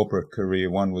my corporate career.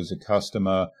 One was a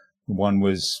customer. One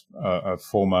was a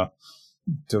former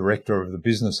director of the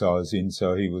business I was in,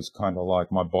 so he was kind of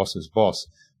like my boss's boss.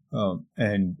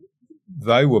 And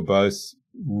they were both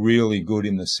really good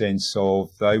in the sense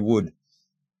of they would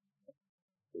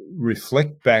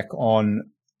reflect back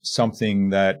on something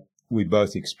that we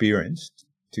both experienced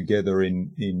together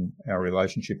in our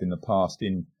relationship in the past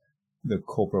in the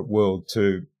corporate world,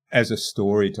 as a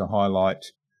story to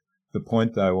highlight the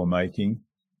point they were making.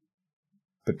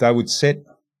 But they would set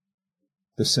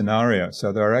the scenario.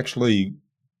 So they're actually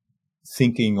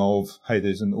thinking of, hey,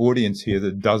 there's an audience here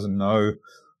that doesn't know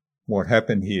what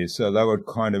happened here. So they would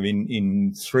kind of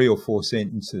in 3 or 4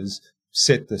 sentences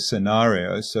set the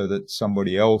scenario so that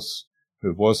somebody else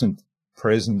who wasn't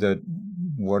present at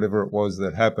whatever it was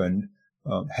that happened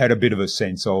had a bit of a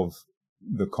sense of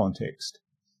the context.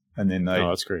 And then they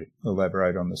that's great.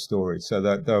 Elaborate on the story. So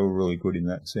that they were really good in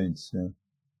that sense. Yeah.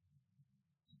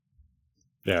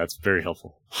 Yeah, it's very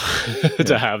helpful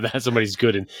to have that. Somebody's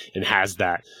good and has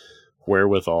that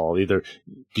wherewithal, either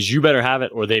because you better have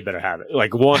it or they better have it.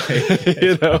 Like one,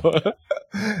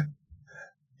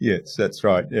 Yes, that's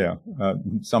right. Yeah.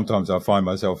 Sometimes I find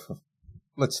myself,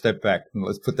 let's step back and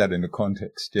let's put that into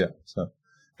context. Yeah. So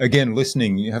again,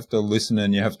 listening, you have to listen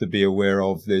and you have to be aware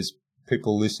of there's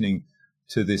people listening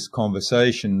to this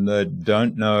conversation that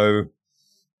don't know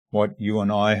what you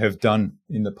and I have done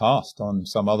in the past on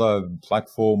some other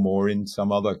platform or in some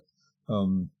other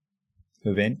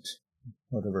event,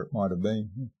 whatever it might have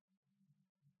been.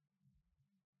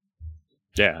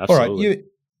 Yeah, absolutely. All right,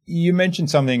 you mentioned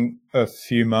something a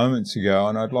few moments ago,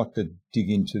 and I'd like to dig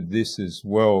into this as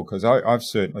well, because I've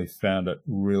certainly found it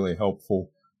really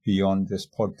helpful beyond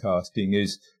just podcasting,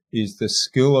 is the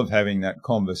skill of having that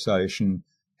conversation.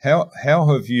 How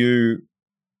have you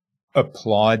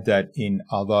applied that in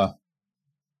other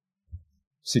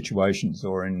situations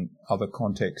or in other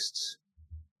contexts?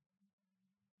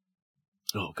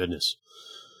 Oh, goodness.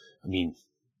 I mean,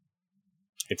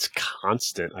 it's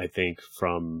constant, I think,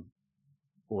 from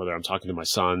whether I'm talking to my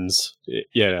sons,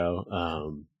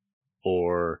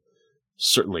 or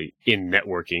certainly in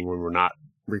networking when we're not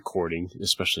recording,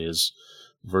 especially as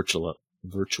virtual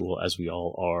as we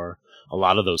all are. A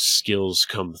lot of those skills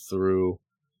come through,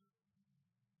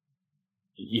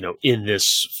 in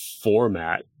this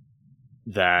format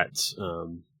that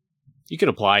you can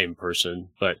apply in person,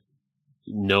 but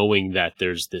knowing that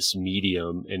there's this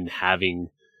medium and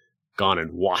having gone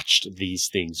and watched these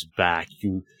things back,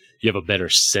 you have a better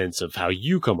sense of how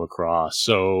you come across.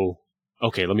 So,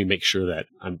 okay, let me make sure that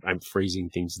I'm phrasing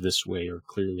things this way or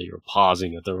clearly or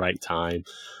pausing at the right time.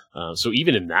 So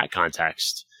even in that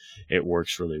context, it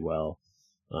works really well.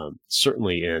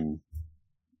 Certainly in,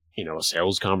 a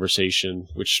sales conversation,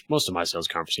 which most of my sales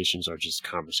conversations are just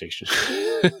conversations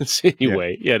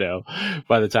anyway,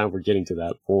 by the time we're getting to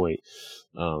that point.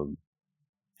 And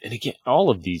again, all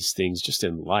of these things just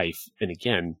in life. And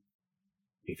again,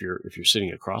 if you're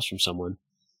sitting across from someone,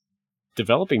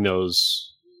 developing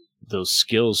those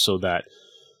skills so that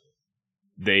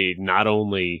they not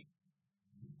only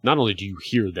do you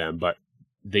hear them, but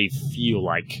they feel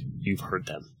like you've heard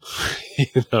them,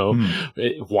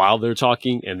 while they're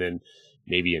talking, and then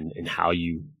maybe in how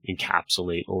you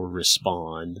encapsulate or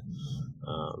respond.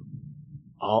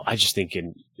 I just think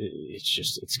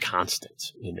it's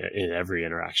constant in every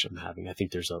interaction I'm having. I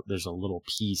think there's a little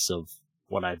piece of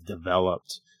what I've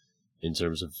developed in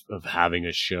terms of having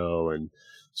a show and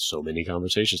so many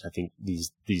conversations. I think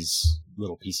these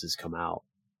little pieces come out.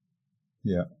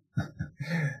 Yeah.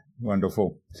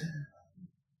 Wonderful.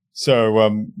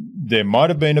 So there might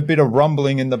have been a bit of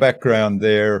rumbling in the background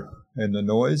there in the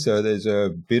noise. So there's a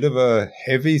bit of a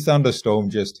heavy thunderstorm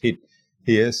just hit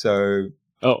here. So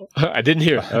I didn't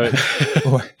hear.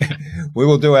 We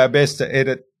will do our best to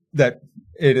edit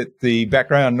the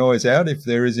background noise out if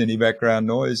there is any background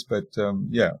noise. But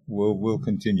we'll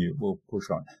continue. We'll push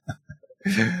on.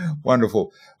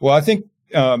 Wonderful. Well, I think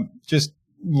just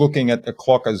looking at the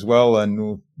clock as well,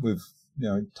 and we've,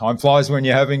 time flies when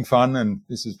you're having fun, and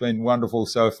this has been wonderful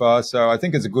so far. So I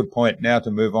think it's a good point now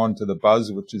to move on to the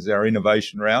buzz, which is our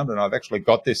innovation round. And I've actually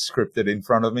got this scripted in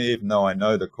front of me, even though I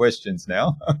know the questions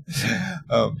now.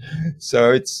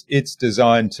 So it's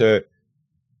designed to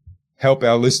help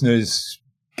our listeners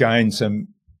gain some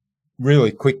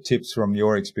really quick tips from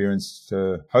your experience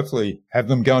to hopefully have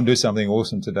them go and do something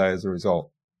awesome today as a result.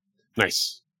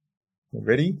 Nice.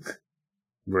 Ready?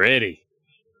 Ready.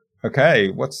 Okay.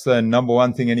 What's the number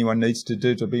one thing anyone needs to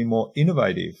do to be more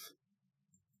innovative?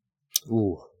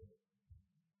 Ooh.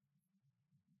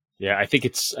 Yeah, I think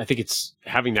it's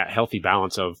having that healthy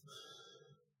balance of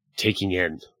taking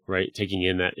in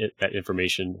that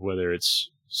information, whether it's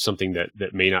something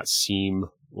that may not seem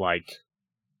like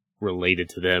related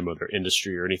to them or their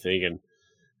industry or anything, and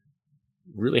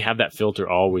really have that filter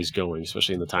always going,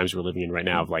 especially in the times we're living in right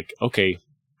now, of like, okay,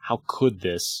 how could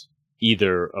this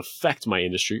either affect my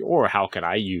industry, or how could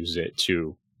I use it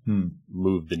to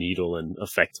move the needle and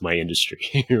affect my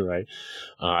industry? Right.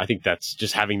 I think that's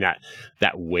just having that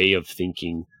way of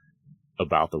thinking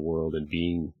about the world and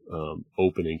being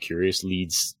open and curious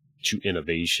leads to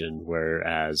innovation.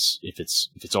 Whereas if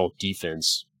it's all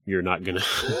defense, you're not gonna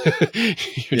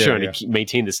you're trying to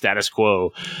maintain the status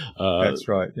quo. That's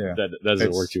right. Yeah, that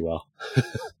doesn't work too well.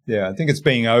 Yeah, I think it's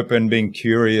being open, being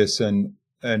curious, and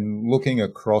looking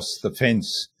across the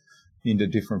fence into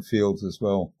different fields as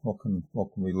well. What can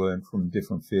we learn from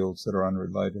different fields that are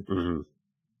unrelated? Mm-hmm. And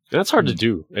that's hard to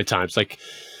do at times, like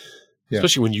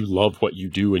especially when you love what you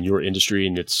do in your industry,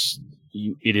 and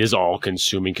it is all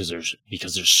consuming because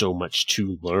there's so much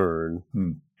to learn.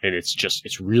 And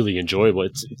it's really enjoyable.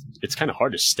 It's kind of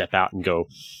hard to step out and go,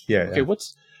 okay,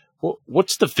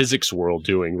 what's the physics world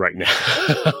doing right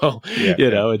now?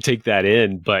 And take that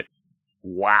in. But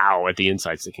wow, at the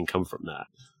insights that can come from that.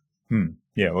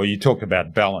 Yeah, well, you talked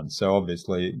about balance. So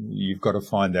obviously you've got to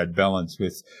find that balance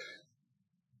with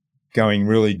going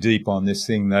really deep on this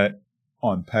thing that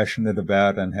I'm passionate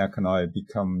about, and how can I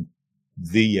become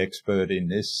the expert in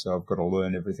this? So I've got to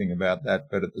learn everything about that.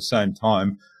 But at the same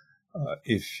time,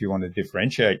 if you want to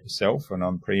differentiate yourself, and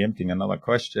I'm preempting another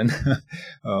question,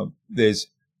 there's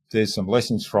some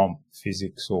lessons from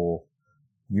physics or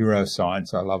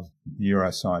neuroscience. I love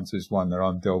neuroscience, is one that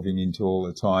I'm delving into all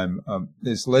the time.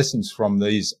 There's lessons from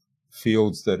these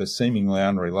fields that are seemingly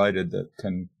unrelated that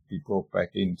can be brought back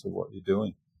into what you're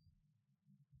doing.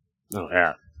 Oh,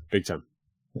 yeah. Big time.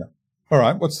 Yeah. All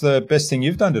right. What's the best thing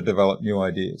you've done to develop new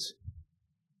ideas?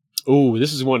 Oh,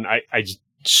 this is one I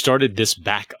started this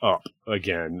back up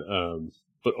again.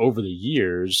 But over the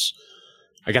years,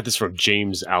 I got this from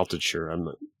James Altucher. I'm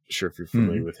not sure if you're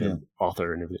familiar with him,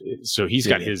 author and everything. So he's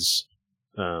got his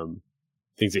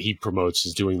things that he promotes,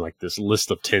 is doing like this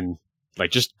list of 10,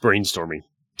 like just brainstorming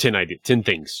 10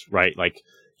 things, right? Like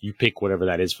you pick whatever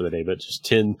that is for the day, but just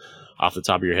 10 off the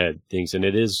top of your head things. And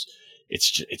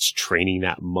it's training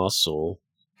that muscle.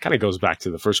 Kind of goes back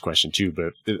to the first question too,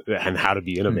 but and how to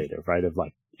be innovative, right? Of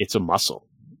like, it's a muscle,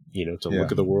 to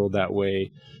look at the world that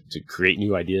way, to create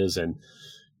new ideas, and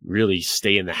really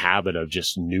stay in the habit of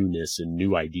just newness and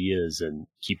new ideas and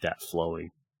keep that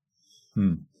flowing.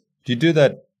 Do you do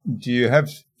that? Do you have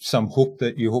some hook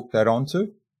that you hook that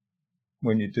onto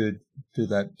when you do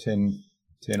that 10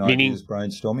 ideas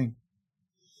brainstorming?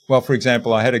 Well, for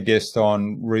example, I had a guest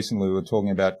on recently. We were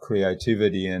talking about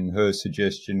creativity, and her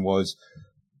suggestion was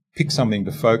pick something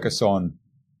to focus on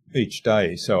each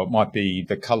day. So it might be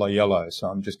the color yellow. So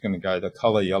I'm just going to go the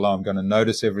color yellow. I'm going to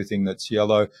notice everything that's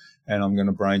yellow, and I'm going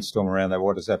to brainstorm around that.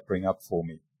 What does that bring up for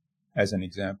me, as an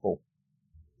example?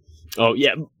 Oh,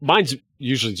 yeah. Mine's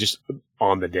usually just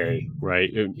on the day, right?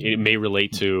 It may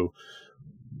relate to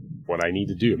what I need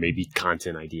to do. It may be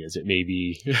content ideas. It may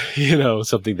be,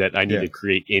 something that I need to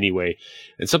create anyway.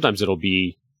 And sometimes it'll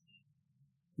be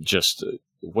just,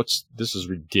 this is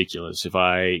ridiculous. If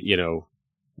I,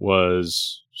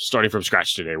 was starting from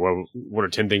scratch today, what are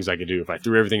 10 things I could do if I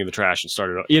threw everything in the trash and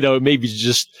started, it may be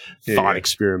just thought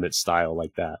experiment style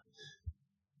like that.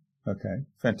 Okay.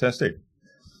 Fantastic.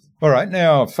 All right.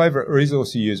 Now, favorite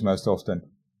resource you use most often?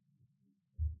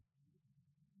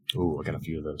 Oh, I got a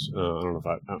few of those. I don't know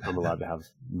if I'm allowed to have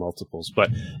multiples, but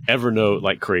Evernote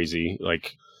like crazy.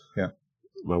 Like,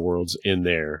 my world's in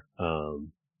there.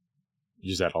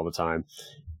 Use that all the time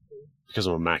because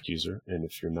I'm a Mac user. And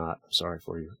if you're not, I'm sorry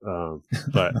for you.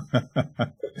 But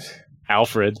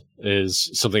Alfred is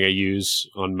something I use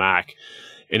on Mac,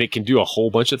 and it can do a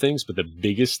whole bunch of things. But the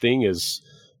biggest thing is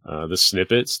the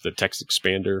snippets, the text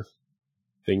expander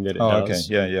thing that it does.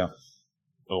 Okay. Yeah.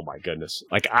 oh my goodness.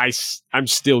 Like I'm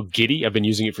still giddy. I've been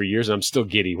using it for years, and I'm still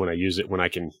giddy when I use it, when I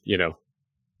can,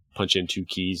 punch in 2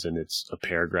 keys and it's a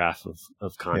paragraph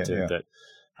of content that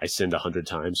I send 100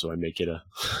 times. So I make it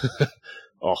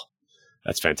oh,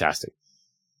 that's fantastic.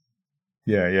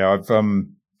 Yeah.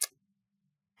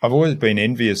 I've always been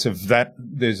envious of that.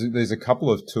 There's a couple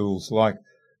of tools like,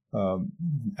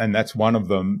 and that's one of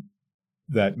them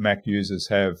that Mac users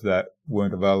have that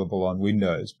weren't available on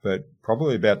Windows. But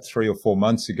probably about 3 or 4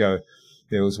 months ago,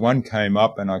 there was one came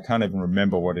up, and I can't even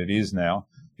remember what it is now.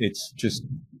 It's just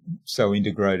so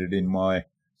integrated in my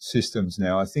systems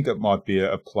now. I think it might be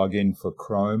a plugin for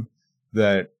Chrome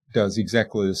that does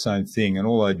exactly the same thing. And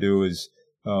all I do is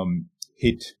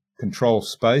hit Control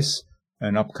Space,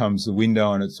 and up comes the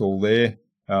window, and it's all there.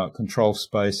 Control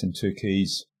Space and 2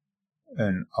 keys,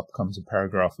 and up comes a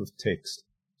paragraph of text.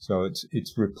 So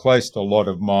it's replaced a lot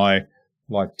of my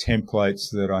like templates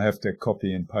that I have to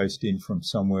copy and paste in from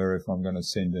somewhere if I'm going to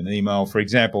send an email. For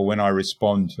example, when I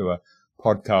respond to a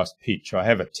podcast pitch, I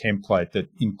have a template that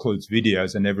includes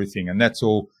videos and everything, and that's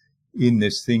all in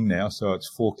this thing now. So it's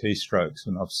 4 keystrokes,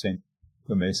 and I've sent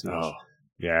the message. Oh,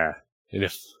 yeah. And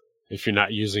if you're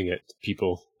not using it,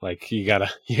 people, like, you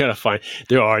gotta find,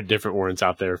 there are different ones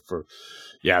out there for,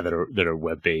 that are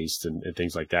web based and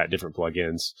things like that, different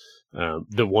plugins.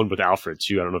 The one with Alfred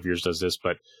too, I don't know if yours does this,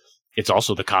 but it's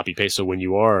also the copy paste. So when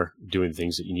you are doing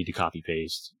things that you need to copy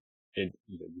paste, and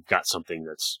you've got something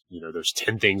that's, there's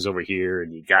 10 things over here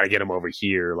and you got to get them over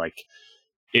here. Like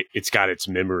it's got its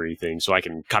memory thing. So I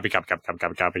can copy,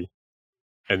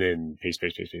 and then paste,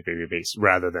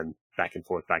 rather than back and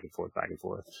forth.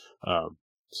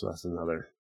 So that's another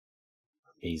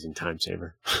amazing time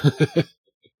saver.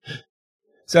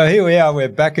 So here we are. We're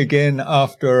back again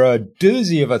after a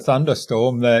doozy of a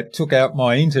thunderstorm that took out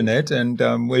my internet,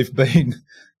 and we've been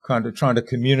kind of trying to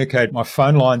communicate. My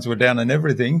phone lines were down and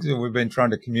everything, so we've been trying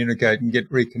to communicate and get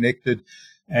reconnected,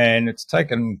 and it's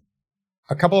taken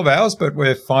a couple of hours, but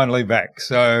we're finally back.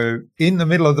 So in the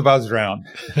middle of the buzz round.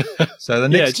 So the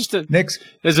next,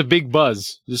 there's a big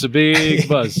buzz. There's a big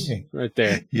buzz right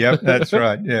there. Yep, that's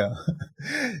right. Yeah.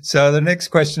 So the next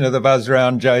question of the buzz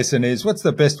round, Jason, is what's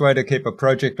the best way to keep a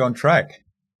project on track?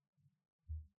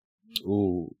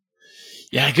 Ooh,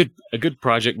 yeah, a good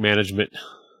project management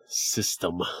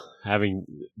system, having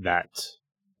that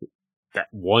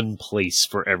one place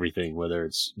for everything, whether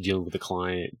it's dealing with the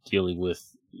client, dealing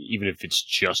with, even if it's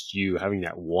just you, having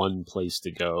that one place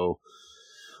to go,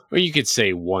 or you could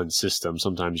say one system.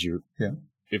 Sometimes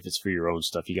if it's for your own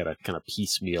stuff, you got to kind of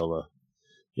piecemeal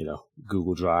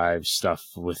Google Drive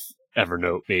stuff with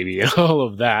Evernote maybe and all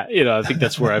of that. I think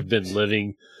that's where I've been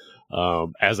living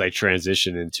as I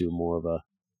transition into more of a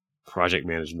project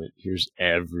management. Here's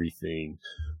everything.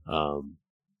 A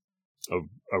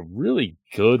really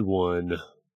good one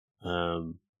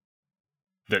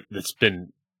that's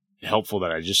been helpful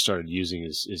that I just started using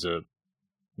is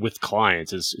with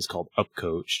clients is called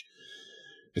UpCoach.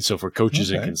 And so for coaches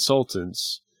and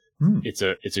consultants, it's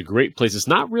a great place. It's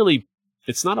not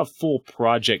a full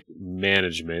project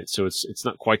management. So it's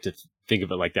not quite to think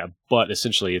of it like that, but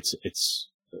essentially it's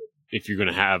if you're going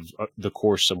to have the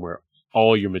course somewhere,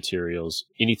 all your materials,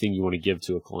 anything you want to give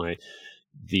to a client,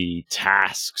 the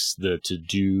tasks, the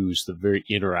to-dos, the very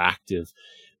interactive,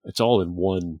 it's all in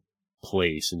one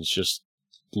place, and it's just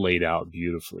laid out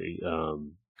beautifully.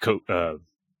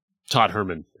 Todd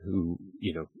Herman, who,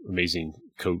 amazing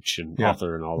coach and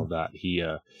author and all of that.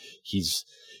 It's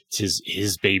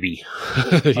his baby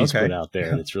he's put out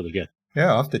there, and it's really good.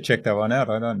 Yeah, I'll have to check that one out.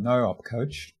 I don't know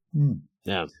UpCoach.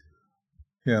 Yeah.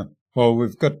 Yeah. Well,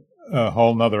 we've got a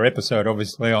whole nother episode,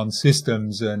 obviously, on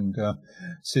systems and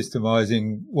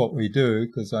systemizing what we do,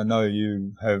 because I know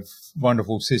you have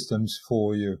wonderful systems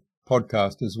for your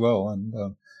podcast as well.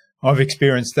 And I've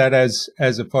experienced that as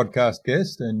a podcast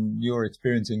guest, and you're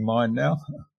experiencing mine now.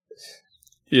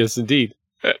 Yes, indeed.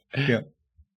 Yeah.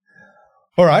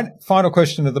 All right. Final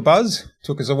question of the buzz.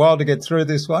 Took us a while to get through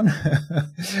this one.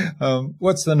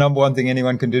 What's the number one thing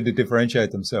anyone can do to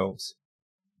differentiate themselves?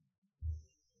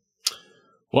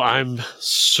 Well, I'm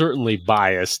certainly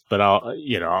biased, but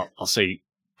I'll say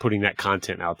putting that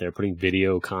content out there, putting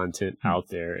video content out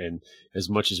there. And as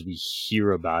much as we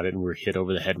hear about it and we're hit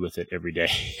over the head with it every day,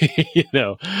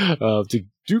 to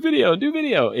do video,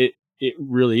 it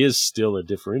really is still a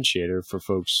differentiator for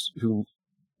folks who,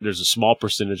 there's a small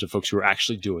percentage of folks who are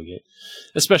actually doing it,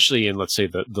 especially in, let's say,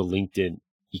 the LinkedIn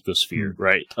ecosphere,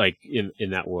 right? Like in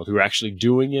that world, who are actually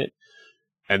doing it.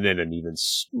 And then an even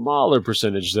smaller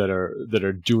percentage that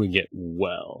are doing it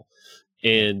well.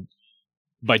 And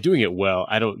by doing it well,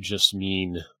 I don't just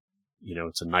mean,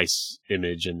 it's a nice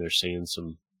image and they're saying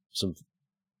some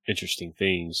interesting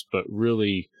things, but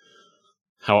really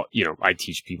how, I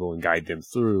teach people and guide them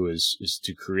through is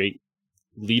to create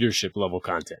leadership level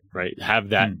content, right? Have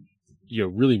that,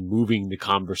 really moving the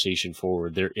conversation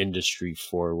forward, their industry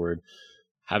forward,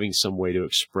 having some way to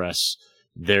express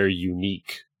their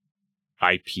unique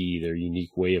IP, their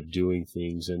unique way of doing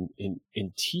things, and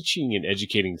in teaching and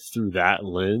educating through that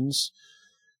lens,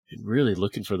 and really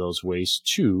looking for those ways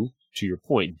to your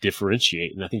point,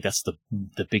 differentiate. And I think that's the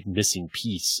big missing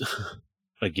piece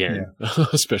again,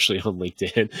 especially on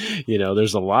LinkedIn.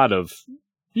 There's a lot of,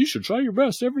 you should try your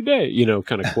best every day,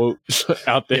 kind of quotes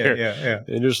out there. Yeah.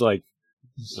 And just like,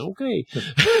 okay.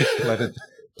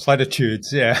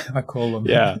 Platitudes. Yeah. I call them.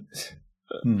 Yeah.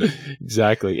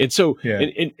 Exactly. And so,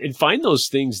 and find those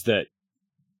things that,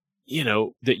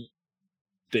 that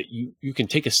you can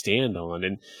take a stand on.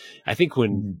 And I think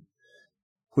when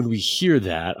we hear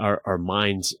that, our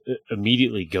minds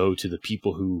immediately go to the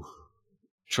people who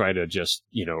try to just,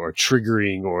 are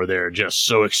triggering, or they're just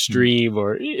so extreme,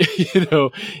 or, and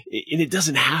it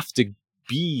doesn't have to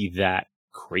be that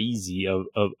crazy of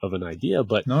an idea,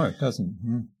 but no, it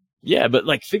doesn't. Yeah. But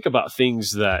like, think about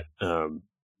things that,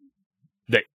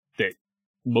 that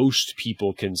most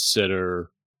people consider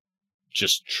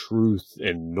just truth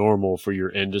and normal for your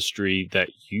industry that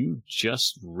you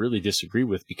just really disagree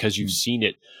with because you've seen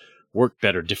it work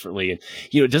better differently. And,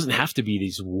 it doesn't have to be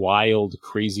these wild,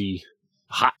 crazy,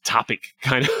 hot topic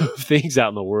kind of things out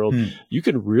in the world. You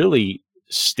can really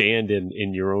stand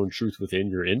in your own truth within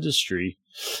your industry.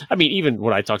 I mean, even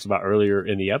what I talked about earlier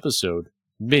in the episode,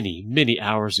 many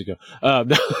hours ago. But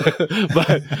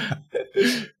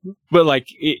like,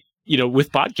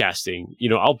 with podcasting,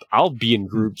 I'll be in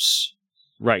groups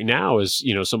right now as,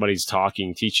 somebody's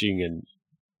talking, teaching, and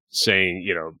saying,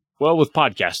 well, with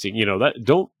podcasting,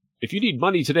 if you need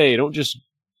money today, don't just,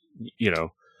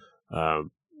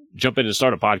 jump in and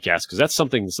start a podcast, because that's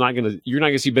something that's you're not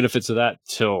going to see benefits of that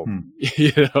till,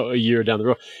 a year down the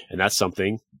road. And that's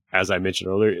something, as I mentioned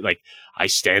earlier, like, I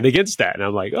stand against that. And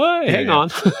I'm like, oh, hang on.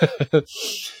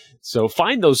 So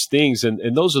find those things.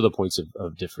 And those are the points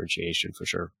of differentiation for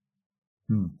sure.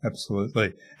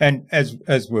 Absolutely. And as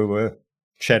we were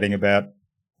chatting about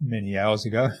many hours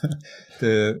ago,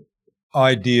 the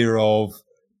idea of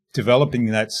developing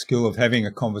that skill of having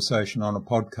a conversation on a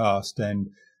podcast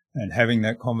and having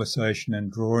that conversation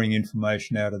and drawing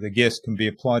information out of the guest can be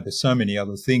applied to so many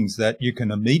other things that you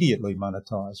can immediately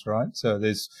monetize, right? So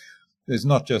there's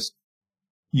not just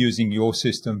using your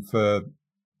system for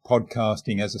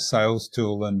podcasting as a sales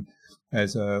tool and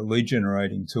as a lead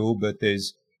generating tool, but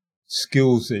there's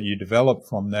skills that you develop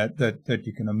from that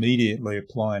you can immediately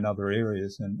apply in other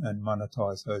areas and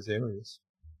monetize those areas.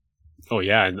 Oh,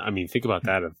 yeah. And I mean, think about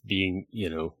that, of being,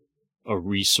 a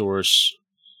resource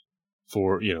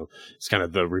for, it's kind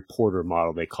of the reporter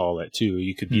model, they call it too.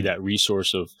 You could be that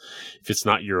resource of, if it's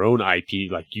not your own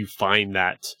IP, like you find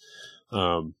that,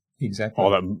 exactly,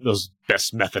 all those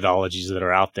best methodologies that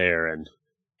are out there. And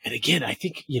again, I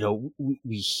think,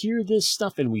 we hear this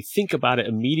stuff and we think about it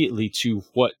immediately to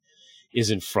what is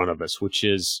in front of us, which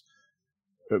is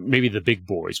maybe the big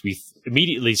boys.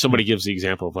 Immediately somebody gives the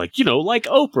example of like, like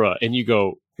Oprah, and you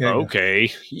go, okay,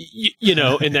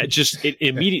 and that just,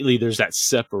 immediately there's that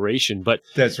separation. But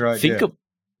that's right.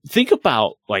 Think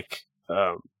about like,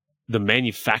 the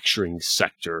manufacturing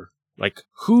sector, like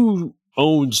who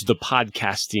owns the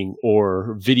podcasting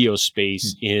or video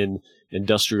space in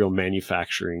industrial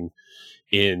manufacturing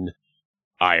in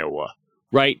Iowa,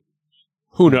 right?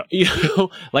 Who knows?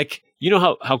 Like,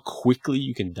 how quickly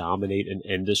you can dominate an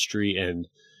industry and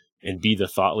be the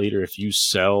thought leader if you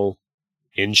sell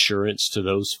insurance to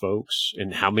those folks,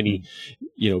 and how many,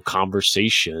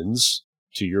 conversations,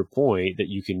 to your point, that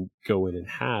you can go in and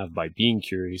have by being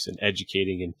curious and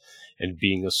educating and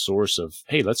being a source of,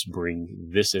 hey, let's bring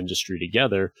this industry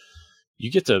together.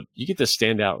 You get to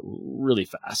stand out really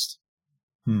fast.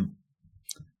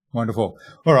 Wonderful.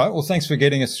 All right. Well, thanks for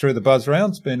getting us through the buzz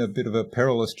round. It's been a bit of a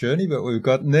perilous journey, but we've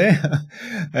gotten there.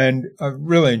 And I've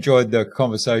really enjoyed the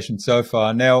conversation so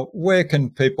far. Now, where can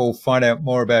people find out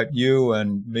more about you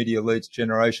and Media Leads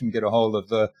Generation, get a hold of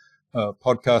the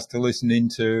podcast to listen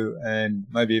into, and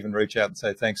maybe even reach out and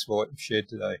say thanks for what you've shared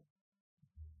today?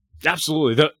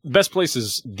 Absolutely. The best place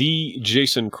is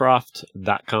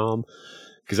thejasoncroft.com,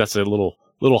 because that's a little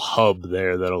hub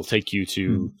there that'll take you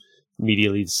to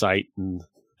Media Leads site and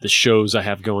the shows I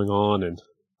have going on. And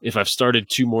if I've started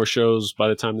 2 more shows by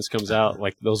the time this comes out,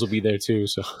 like, those will be there too.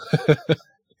 So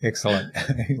excellent.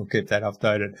 We'll keep that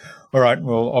updated. All right.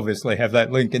 We'll obviously have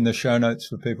that link in the show notes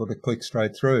for people to click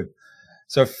straight through.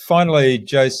 So finally,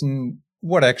 Jason,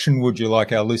 what action would you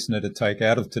like our listener to take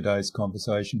out of today's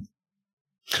conversation?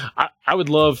 I would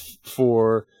love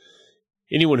for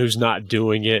anyone who's not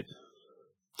doing it,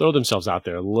 throw themselves out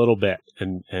there a little bit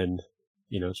and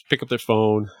just pick up their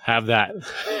phone, have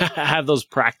those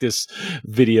practice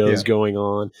videos going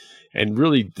on, and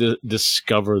really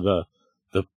discover the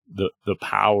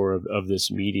power of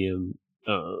this medium.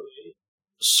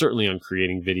 Certainly on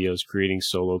creating videos, creating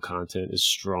solo content is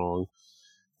strong.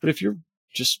 But if you're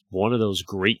just one of those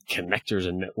great connectors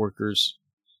and networkers,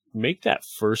 make that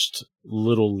first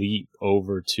little leap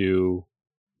over to,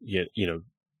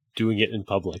 doing it in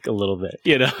public a little bit,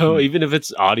 even if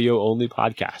it's audio only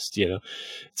podcast,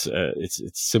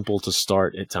 it's simple to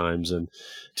start at times and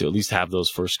to at least have those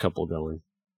first couple going.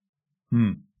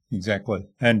 Exactly.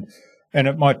 And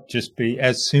it might just be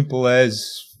as simple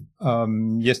as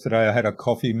yesterday I had a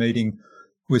coffee meeting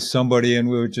with somebody and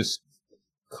we were just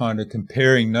kind of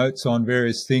comparing notes on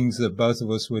various things that both of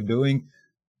us were doing,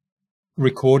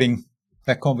 recording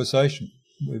that conversation.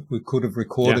 We could have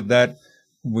recorded that.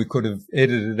 We could have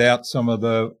edited out some of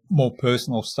the more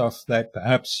personal stuff that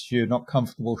perhaps you're not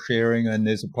comfortable sharing, and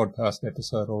there's a podcast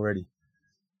episode already.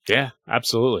 Yeah,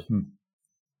 absolutely.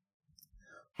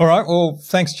 All right. Well,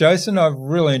 thanks, Jason. I've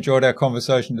really enjoyed our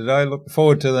conversation today. Look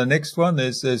forward to the next one.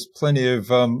 There's plenty of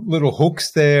little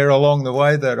hooks there along the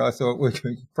way that I thought we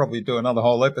could probably do another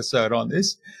whole episode on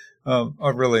this.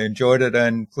 I've really enjoyed it,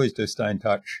 and please do stay in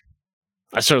touch.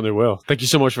 I certainly will. Thank you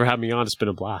so much for having me on. It's been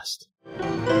a blast.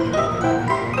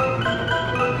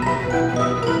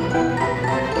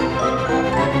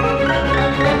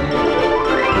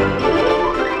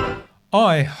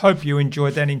 I hope you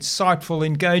enjoyed that insightful,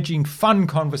 engaging, fun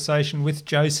conversation with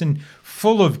Jason,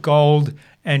 full of gold,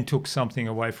 and took something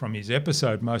away from his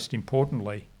episode, most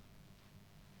importantly.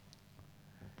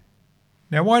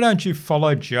 Now, why don't you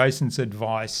follow Jason's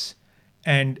advice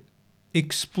and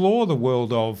explore the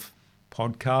world of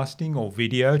podcasting or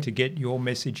video to get your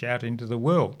message out into the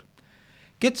world?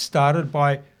 Get started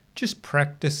by just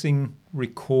practicing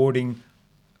recording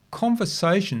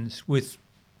conversations with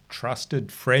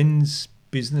trusted friends,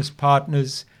 business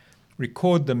partners.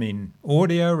 Record them in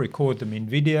audio, record them in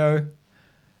video,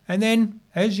 and then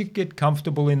as you get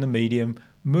comfortable in the medium,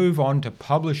 move on to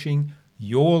publishing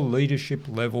your leadership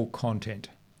level content.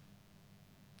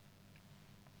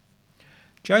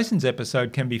 Jason's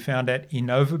episode can be found at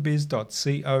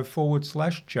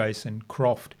Innova.Biz.co/Jason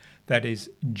Croft. That is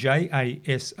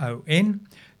JASON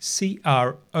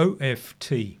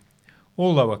CROFT.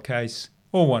 All lowercase,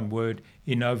 all one word,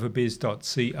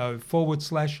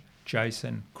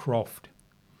 Innova.Biz.co/Jason Croft.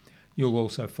 You'll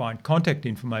also find contact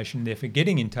information there for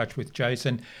getting in touch with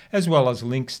Jason, as well as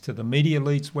links to the Media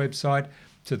Leads website,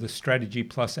 to the Strategy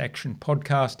Plus Action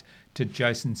podcast, to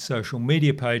Jason's social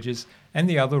media pages, and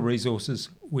the other resources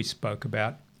we spoke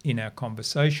about in our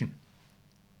conversation.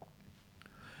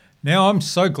 Now, I'm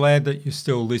so glad that you're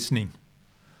still listening.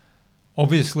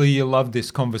 Obviously, you love this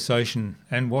conversation,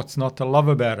 and what's not to love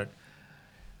about it?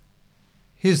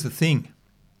 Here's the thing.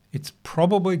 It's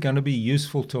probably going to be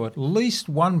useful to at least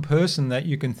one person that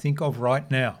you can think of right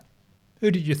now.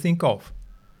 Who did you think of?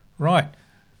 Right.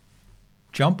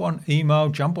 Jump on email,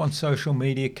 jump on social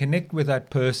media, connect with that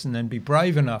person, and be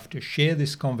brave enough to share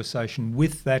this conversation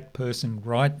with that person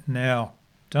right now.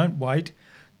 Don't wait.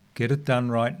 Get it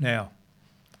done right now.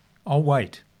 I'll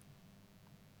wait.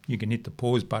 You can hit the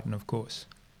pause button, of course.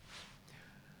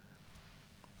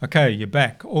 Okay, you're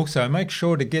back. Also, make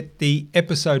sure to get the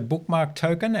episode bookmark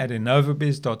token at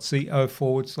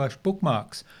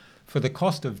Innova.Biz.co/bookmarks. For the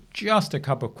cost of just a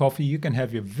cup of coffee, you can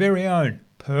have your very own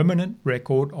permanent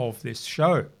record of this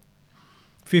show.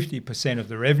 50% of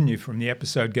the revenue from the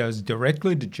episode goes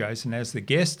directly to Jason as the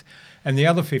guest, and the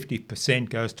other 50%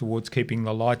 goes towards keeping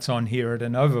the lights on here at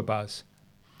Innova.Buzz.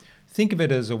 Think of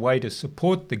it as a way to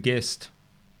support the guest,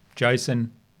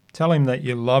 Jason. Tell him that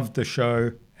you loved the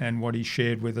show and what he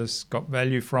shared with us, got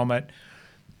value from it,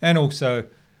 and also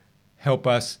help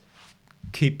us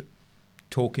keep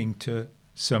talking to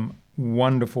some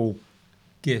wonderful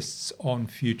guests on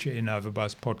future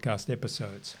Innova.Buzz podcast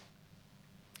episodes.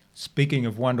 Speaking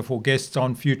of wonderful guests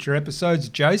on future episodes,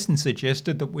 Jason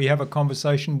suggested that we have a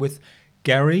conversation with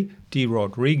Gary De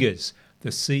Rodriguez, the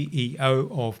CEO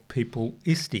of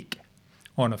Peopleistic,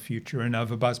 on a future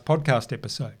Innova.Buzz podcast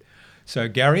episode. So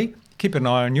Gary, keep an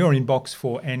eye on your inbox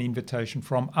for an invitation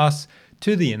from us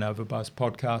to the Innova.Buzz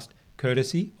podcast,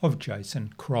 courtesy of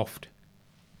Jason Croft.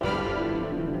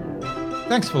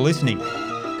 Thanks for listening.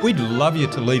 We'd love you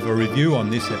to leave a review on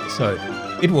this episode.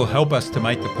 It will help us to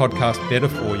make the podcast better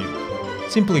for you.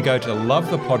 Simply go to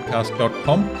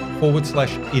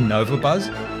lovethepodcast.com/Innova.Buzz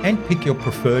and pick your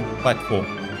preferred platform.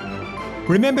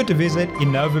 Remember to visit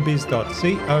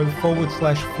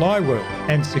Innova.Buzz.co/flywheel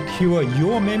and secure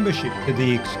your membership to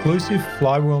the exclusive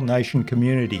Flywheel Nation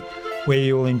community, where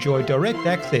you'll enjoy direct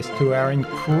access to our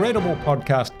incredible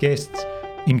podcast guests,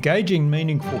 engaging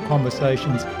meaningful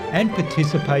conversations, and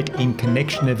participate in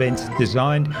connection events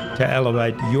designed to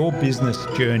elevate your business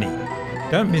journey.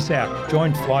 Don't miss out.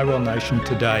 Join Flywheel Nation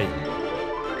today.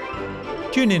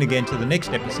 Tune in again to the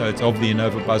next episodes of the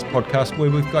Innova.Buzz podcast, where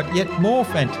we've got yet more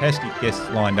fantastic guests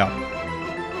lined up.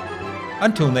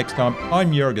 Until next time,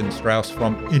 I'm Jürgen Strauss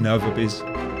from Innova.Buzz.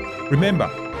 Remember,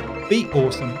 be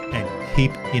awesome and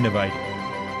keep innovating.